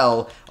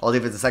well.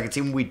 All-Defensive 2nd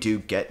team, we do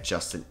get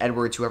Justin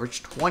Edwards, who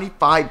averaged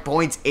 25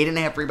 points,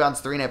 8.5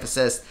 rebounds, 3.5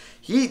 assists.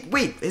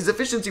 His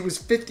efficiency was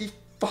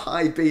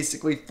 55,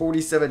 basically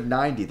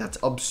 47.90. That's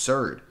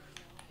absurd.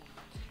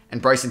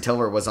 And Bryson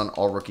Tiller was on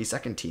All-Rookie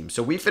 2nd team.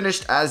 So we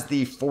finished as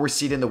the 4th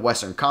seed in the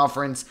Western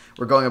Conference.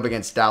 We're going up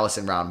against Dallas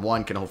in round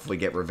 1. Can hopefully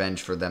get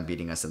revenge for them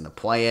beating us in the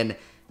play-in.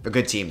 A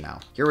good team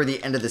now. Here are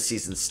the end of the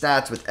season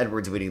stats with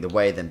Edwards leading the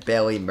way, then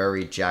Bailey,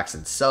 Murray,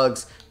 Jackson,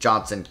 Suggs,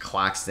 Johnson,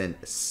 Claxton,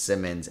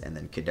 Simmons, and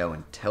then Cadeau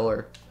and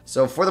Tiller.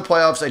 So for the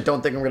playoffs, I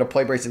don't think I'm going to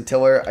play Bryson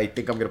Tiller. I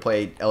think I'm going to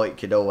play Elliot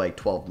Cadeau like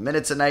 12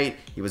 minutes a night.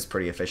 He was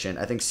pretty efficient.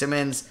 I think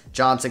Simmons,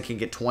 Johnson can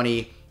get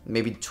 20,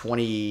 maybe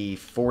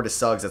 24 to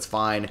Suggs. That's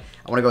fine.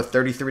 I want to go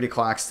 33 to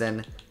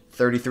Claxton,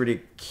 33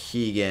 to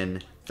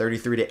Keegan,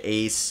 33 to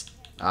Ace.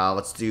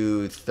 Let's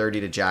do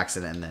 30 to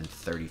Jackson and then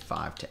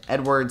 35 to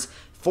Edwards.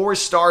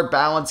 4-star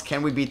balance.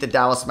 Can we beat the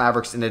Dallas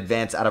Mavericks in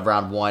advance out of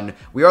round 1?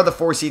 We are the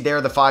 4 seed.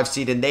 They're the 5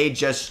 seed, and they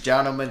just,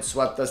 gentlemen,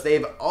 swept us.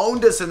 They've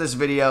owned us in this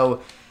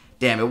video.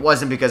 Damn, it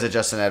wasn't because of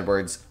Justin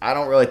Edwards. I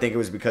don't really think it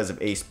was because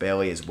of Ace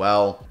Bailey as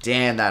well.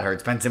 Damn, that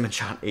hurts. Ben Simmons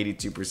shot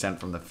 82%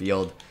 from the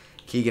field.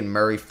 Keegan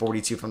Murray,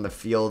 42 from the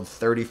field,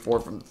 34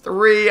 from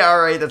 3.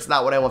 All right, that's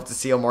not what I love to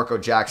see. Marco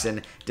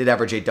Jackson did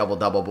average a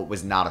double-double, but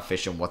was not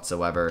efficient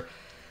whatsoever.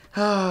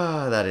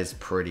 That is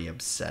pretty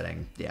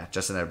upsetting. Yeah,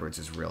 Justin Edwards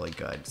is really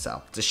good.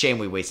 So it's a shame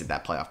we wasted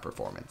that playoff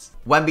performance.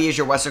 Wemby is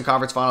your Western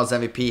Conference Finals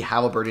MVP.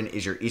 Halliburton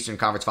is your Eastern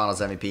Conference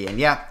Finals MVP. And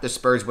yeah, the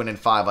Spurs win in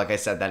 5. Like I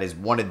said, that is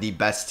one of the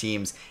best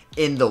teams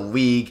in the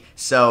league.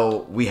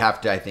 So we have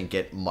to, I think,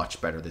 get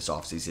much better this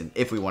offseason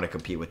if we want to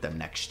compete with them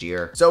next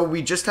year. So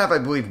we just have, I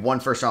believe, 1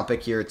 first-round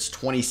pick here. It's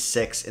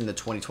 26 in the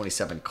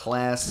 2027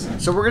 class.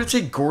 So we're going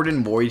to take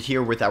Gordon Lloyd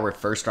here with our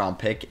first-round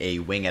pick, a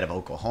wing out of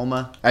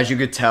Oklahoma. As you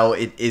could tell,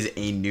 it is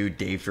a new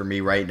day for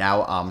me right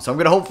now. So I'm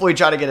going to hopefully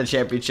try to get a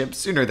championship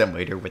sooner than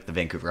later with the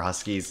Vancouver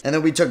Huskies. And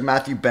then we took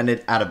Matthew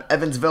Bennett out of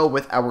Evansville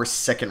with our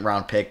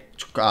 2nd-round pick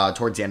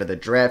towards the end of the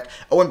draft.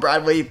 Owen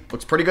Bradley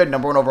looks pretty good.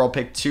 Number 1 overall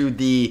pick to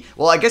the,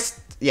 well, I guess,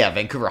 yeah,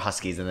 Vancouver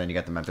Huskies, and then you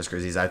got the Memphis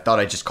Grizzlies. I thought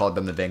I just called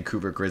them the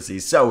Vancouver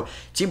Grizzlies. So,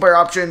 team player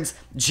options,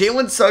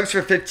 Jalen Suggs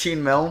for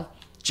 15 mil,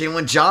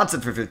 Jalen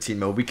Johnson for 15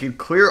 mil. We could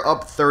clear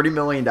up $30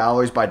 million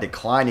by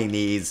declining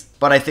these,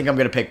 but I think I'm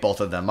going to pick both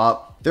of them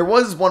up. There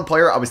was one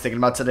player I was thinking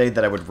about today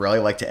that I would really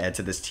like to add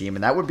to this team,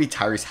 and that would be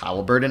Tyrese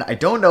Halliburton. I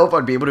don't know if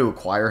I'd be able to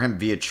acquire him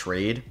via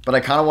trade, but I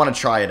kind of want to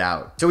try it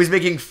out. So he's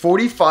making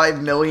 $45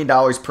 million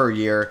per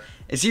year.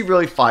 Is he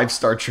really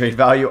 5-star trade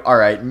value? All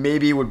right,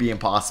 maybe it would be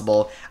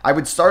impossible. I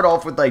would start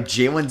off with like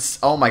Jalen's.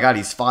 Oh my God,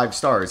 he's 5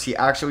 stars. He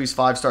actually is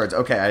 5 stars.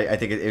 Okay, I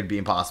think it would be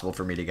impossible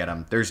for me to get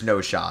him. There's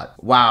no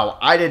shot. Wow,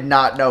 I did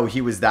not know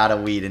he was that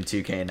elite in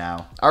 2K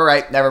now. All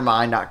right, never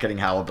mind. Not getting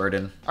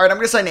Halliburton. All right, I'm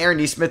going to sign Aaron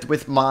Nesmith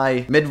with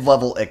my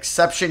mid-level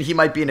exception. He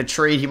might be in a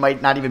trade. He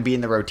might not even be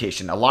in the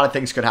rotation. A lot of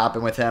things could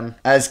happen with him.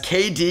 As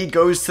KD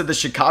goes to the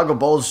Chicago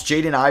Bulls,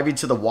 Jaden Ivey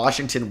to the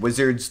Washington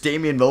Wizards,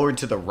 Damian Lillard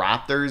to the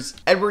Raptors.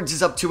 Edwards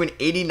is up to an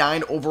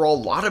 89 overall.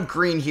 A lot of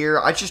green here.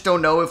 I just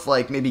don't know if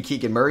like maybe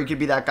Keegan Murray could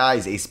be that guy.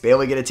 Is Ace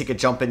Bailey going to take a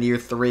jump in year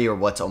 3, or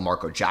what's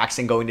Marco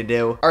Jackson going to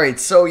do? All right,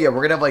 so yeah,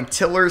 we're going to have like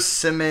Tiller,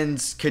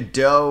 Simmons,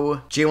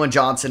 Cadeau, Jalen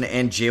Johnson,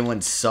 and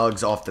Jalen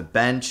Suggs off the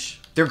bench.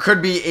 There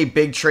could be a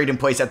big trade in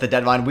place at the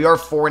deadline. We are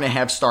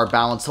 4.5-star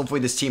balance.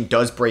 Hopefully this team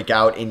does break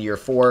out in year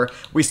 4.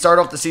 We start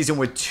off the season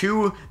with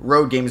 2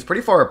 road games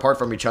pretty far apart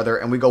from each other,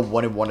 and we go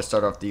 1-1 to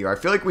start off the year. I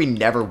feel like we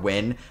never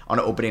win on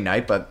opening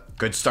night, but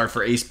good start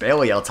for Ace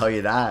Bailey, I'll tell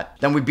you that.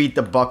 Then we beat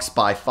the Bucks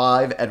by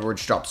 5.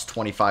 Edwards drops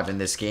 25 in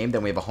this game.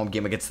 Then we have a home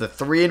game against the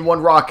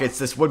 3-1 Rockets.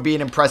 This would be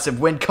an impressive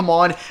win. Come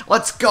on,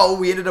 let's go.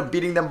 We ended up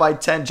beating them by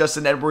 10.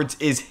 Justin Edwards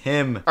is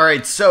him. All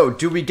right, so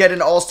do we get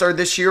an all-star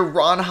this year?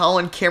 Ron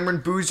Holland,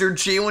 Cameron Boozer,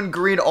 Jalen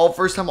Green, all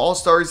first-time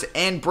all-stars,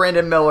 and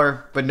Brandon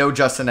Miller, but no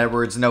Justin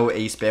Edwards, no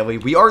Ace Bailey.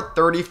 We are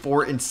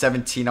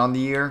 34-17 on the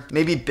year.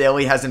 Maybe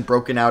Bailey hasn't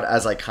broken out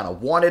as I kind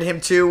of wanted him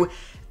to.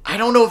 I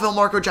don't know if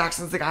Marco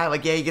Jackson's the guy.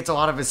 Like, yeah, he gets a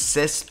lot of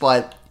assists,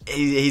 but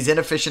he's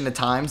inefficient at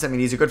times. I mean,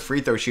 he's a good free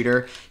throw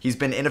shooter. He's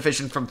been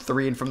inefficient from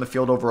 3 and from the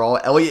field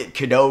overall. Elliot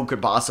Cadeau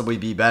could possibly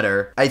be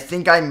better. I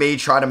think I may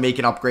try to make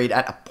an upgrade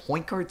at a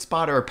point guard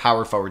spot or a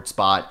power forward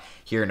spot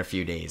here in a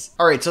few days.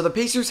 All right, so the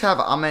Pacers have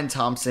Amen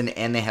Thompson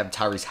and they have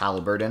Tyrese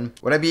Halliburton.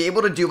 Would I be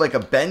able to do like a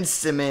Ben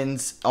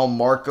Simmons,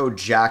 Marco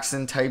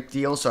Jackson type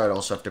deal? So I'd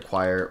also have to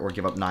acquire or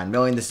give up $9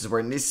 million. This is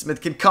where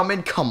Nesmith could come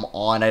in. Come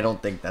on, I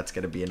don't think that's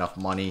going to be enough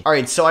money. All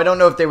right, so I don't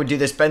know if they would do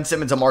this. Ben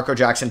Simmons, Marco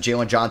Jackson,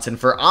 Jalen Johnson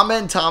for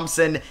Amen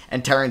Thompson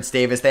and Terrence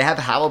Davis. They have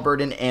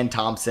Halliburton and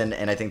Thompson,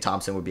 and I think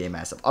Thompson would be a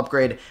massive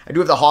upgrade. I do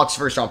have the Hawks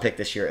first round pick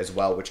this year as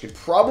well, which could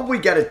probably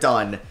get it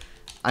done.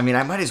 I mean,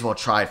 I might as well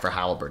try it for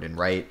Halliburton,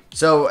 right?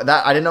 So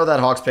that I didn't know that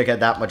Hawks pick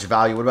had that much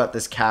value. What about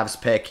this Cavs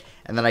pick?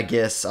 And then I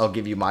guess I'll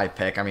give you my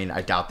pick. I mean,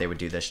 I doubt they would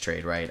do this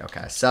trade, right?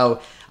 Okay,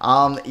 so,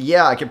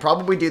 yeah, I could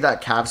probably do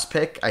that Cavs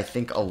pick, I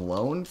think,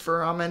 alone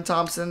for Amen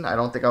Thompson. I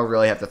don't think I'll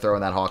really have to throw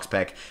in that Hawks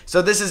pick.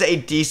 So this is a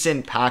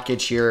decent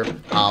package here,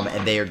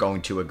 and they are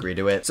going to agree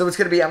to it. So it's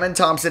going to be Amen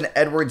Thompson,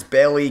 Edwards,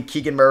 Bailey,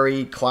 Keegan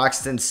Murray,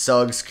 Claxton,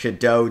 Suggs,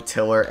 Cadeau,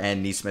 Tiller,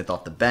 and Nesmith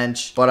off the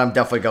bench. But I'm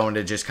definitely going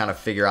to just kind of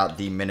figure out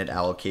the minute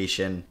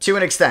allocation to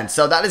an extent.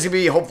 So that is going to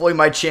be, hopefully,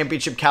 my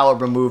championship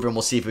caliber move, and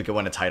we'll see if we can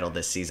win a title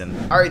this season.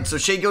 All right, so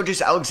Shai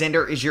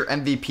Gilgeous-Alexander is your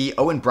MVP.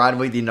 Owen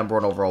Bradley, the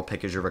 #1 overall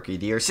pick, is your rookie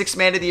of the year. Sixth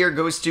man of the year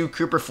goes to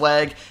Cooper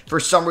Flagg. For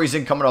some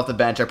reason, coming off the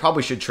bench, I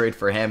probably should trade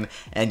for him.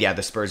 And yeah,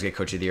 the Spurs get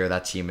coach of the year.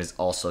 That team is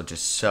also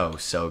just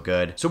so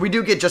good. So we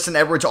do get Justin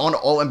Edwards on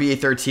All-NBA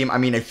third team. I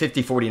mean, a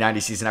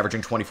 50-40-90 season,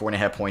 averaging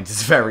 24.5 points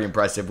is very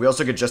impressive. We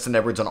also get Justin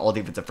Edwards on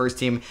All-Defensive first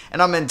team,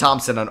 and Amen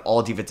Thompson on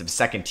All-Defensive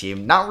second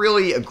team. Not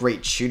really a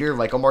great shooter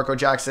like Marco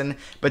Jackson,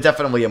 but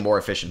definitely a more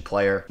efficient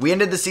player. We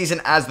ended the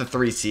season as the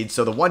 3 seed,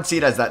 so the 1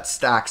 seed has that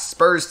stacked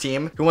Spurs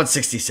team, who won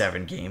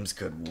 67 games,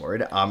 good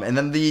lord. And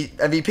then the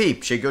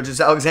MVP, Shai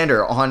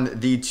Gilgeous-Alexander, on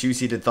the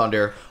 2-seeded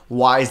Thunder.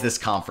 Why is this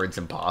conference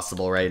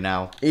impossible right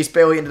now? Ace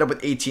Bailey ended up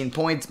with 18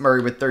 points,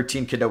 Murray with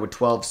 13, Cadeau with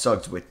 12,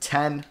 Suggs with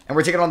 10. And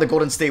we're taking on the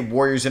Golden State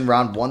Warriors in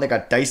round 1. They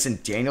got Dyson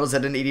Daniels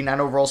at an 89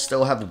 overall,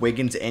 still have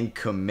Wiggins and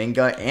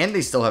Kuminga, and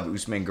they still have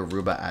Usman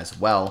Garuba as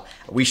well.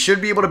 We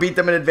should be able to beat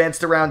them in advance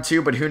to round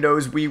 2, but who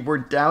knows? We were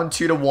down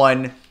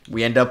 2-1.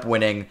 We end up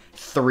winning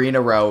 3 in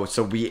a row,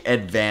 so we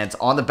advance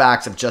on the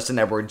backs of Justin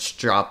Edwards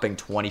dropping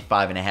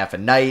 25.5 a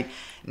night.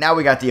 Now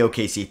we got the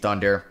OKC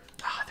Thunder.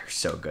 They're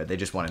so good. They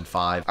just won in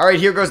 5. All right,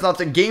 here goes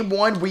nothing. Game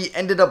 1, we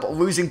ended up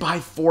losing by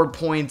 4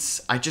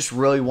 points. I just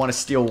really want to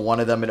steal one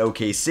of them in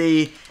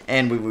OKC,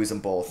 and we lose them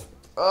both.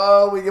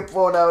 Oh, we get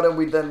blown out, and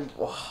we then...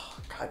 Oh,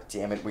 God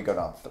damn it, we go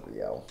down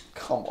 3-0.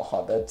 Come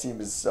on, that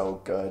team is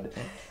so good.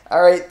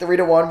 All right,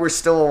 3-1, we're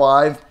still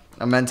alive.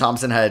 Amen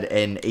Thompson had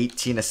an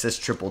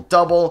 18-assist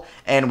triple-double,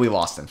 and we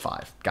lost in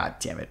 5. God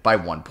damn it, by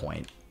 1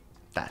 point.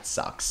 That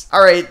sucks.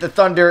 All right, the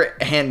Thunder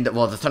and,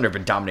 well, the Thunder have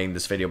been dominating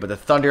this video, but the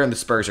Thunder and the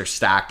Spurs are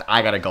stacked.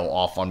 I got to go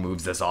off on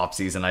moves this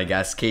offseason, I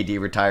guess. KD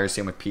retires,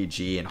 same with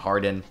PG and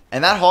Harden.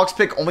 And that Hawks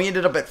pick only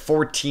ended up at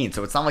 14,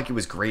 so it's not like it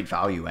was great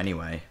value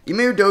anyway. Ime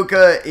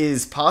Udoka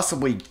is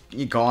possibly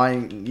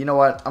gone. You know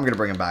what? I'm going to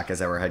bring him back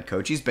as our head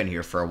coach. He's been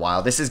here for a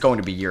while. This is going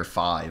to be year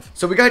 5.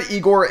 So we got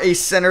Igor, a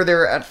center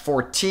there at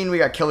 14. We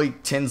got Kelly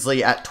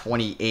Tinsley at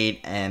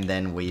 28, and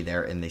then we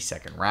there in the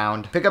second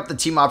round. Pick up the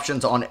team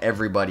options on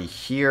everybody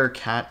here.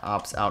 Cat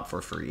opts out for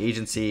free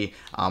agency.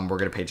 We're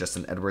going to pay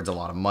Justin Edwards a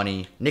lot of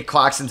money. Nick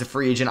Claxton's a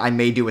free agent. I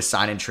may do a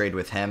sign and trade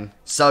with him.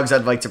 Suggs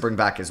I'd like to bring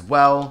back as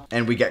well.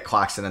 And we get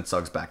Claxton and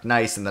Suggs back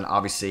nice. And then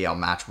obviously I'll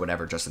match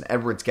whatever Justin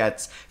Edwards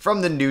gets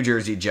from the New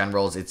Jersey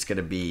Generals. It's going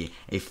to be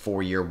a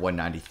 4-year,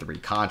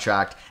 $193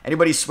 contract.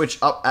 Anybody switch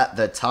up at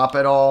the top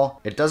at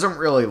all? It doesn't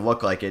really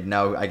look like it.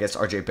 No, I guess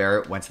RJ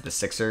Barrett went to the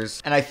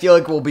Sixers. And I feel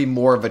like we'll be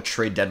more of a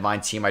trade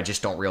deadline team. I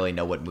just don't really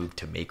know what move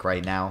to make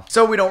right now.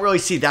 So we don't really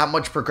see that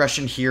much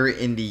progression here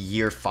in the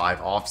year 5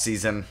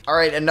 offseason. All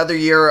right, another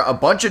year, a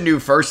bunch of new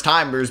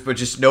first-timers, but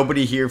just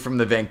nobody here from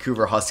the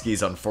Vancouver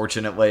Huskies,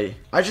 unfortunately.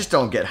 I just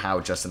don't get how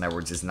Justin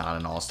Edwards is not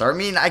an all-star. I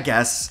mean, I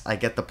guess I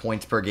get the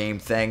points per game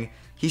thing.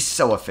 He's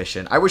so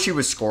efficient. I wish he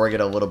was scoring at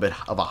a little bit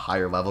of a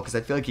higher level because I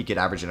feel like he could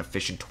average an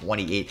efficient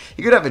 28.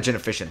 He could average an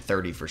efficient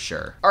 30 for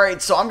sure. All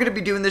right, so I'm going to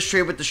be doing this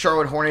trade with the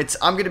Charlotte Hornets.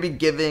 I'm going to be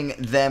giving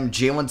them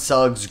Jalen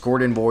Suggs,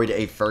 Gordon Boyd,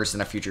 a first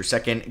and a future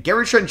second.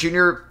 Gary Trent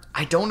Jr.,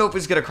 I don't know if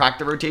he's going to crack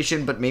the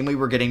rotation, but mainly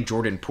we're getting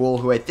Jordan Poole,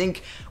 who I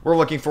think we're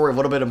looking for a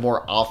little bit of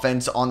more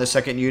offense on the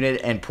second unit,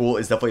 and Poole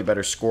is definitely a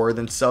better scorer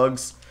than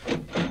Suggs.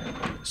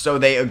 So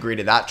they agree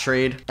to that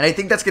trade. And I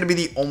think that's going to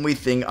be the only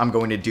thing I'm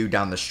going to do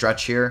down the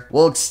stretch here.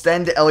 We'll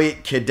extend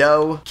Elliot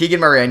Cadeau. Keegan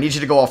Murray, I need you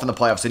to go off in the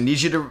playoffs. I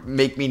need you to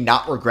make me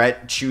not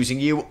regret choosing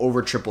you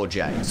over Triple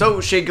J.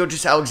 So Shai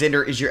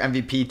Gilgeous-Alexander is your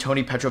MVP.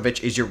 Tony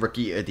Petrovic is your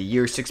Rookie of the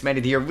Year. Sixth Man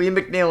of the Year, Liam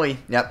McNeely.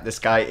 Yep, this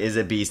guy is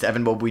a beast.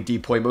 Evan Mobley,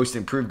 Depoy, Most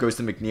Improved goes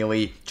to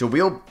McNeely.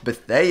 Joel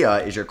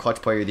Bethea is your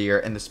Clutch Player of the Year.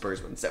 And the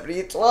Spurs win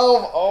 78-12.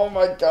 Oh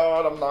my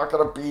God, I'm not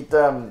going to beat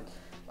them.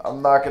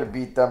 I'm not going to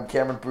beat them.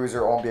 Cameron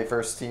Bruiser, All-NBA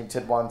first team.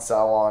 Tidwan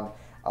Salon.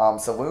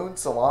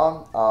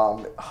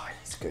 Salon.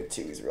 He's good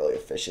too. He's really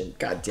efficient.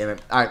 God damn it.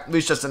 All right, at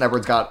least Justin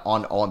Edwards got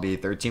on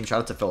All-NBA third team.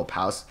 Shout out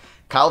to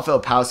Kyle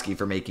Filipowski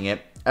for making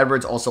it.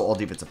 Edwards also all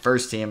defensive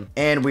first team.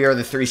 And we are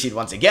the 3 seed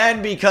once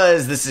again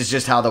because this is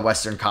just how the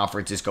Western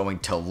Conference is going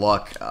to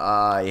look.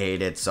 I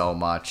hate it so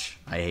much.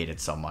 I hate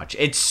it so much.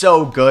 It's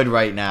so good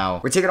right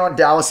now. We're taking on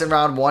Dallas in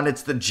round 1.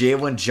 It's the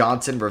Jalen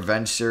Johnson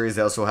Revenge Series.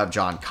 They also have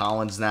John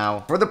Collins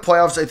now. For the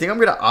playoffs, I think I'm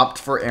going to opt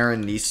for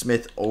Aaron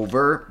Nesmith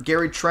over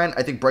Gary Trent.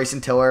 I think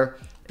Bryson Tiller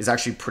is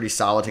actually pretty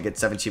solid to get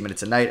 17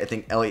 minutes a night. I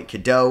think Elliot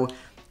Cadeau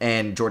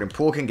and Jordan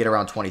Poole can get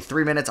around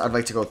 23 minutes. I'd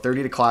like to go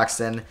 30 to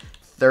Claxton,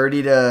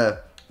 30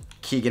 to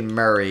Keegan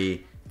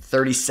Murray,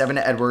 37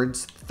 to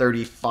Edwards,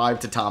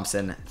 35 to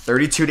Thompson,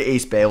 32 to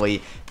Ace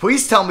Bailey.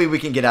 Please tell me we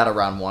can get out of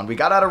round 1. We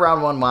got out of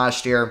round 1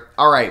 last year.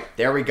 All right,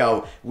 there we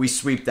go. We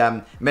sweep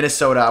them.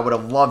 Minnesota, I would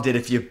have loved it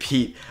if you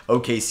beat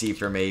OKC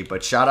for me,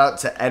 but shout out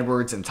to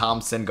Edwards and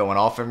Thompson going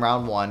off in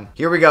round 1.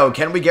 Here we go.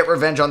 Can we get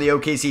revenge on the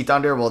OKC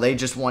Thunder? Well, they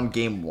just won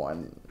game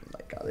 1.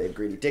 God, they have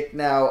greedy dick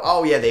now.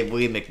 Oh, yeah, they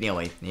blew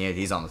McNeely. Yeah,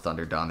 he's on the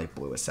Thunder, Don. They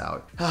blew us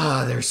out.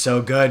 Ah, they're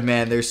so good,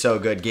 man. They're so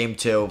good. Game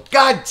 2.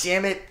 God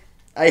damn it.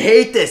 I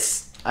hate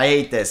this. I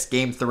hate this.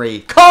 Game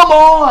 3. Come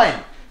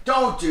on!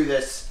 Don't do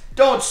this.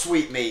 Don't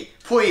sweep me.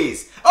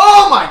 Please.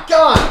 Oh, my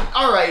God.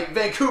 All right,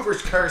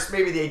 Vancouver's cursed.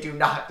 Maybe they do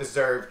not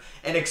deserve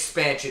an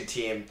expansion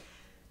team.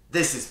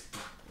 This is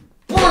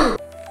brutal.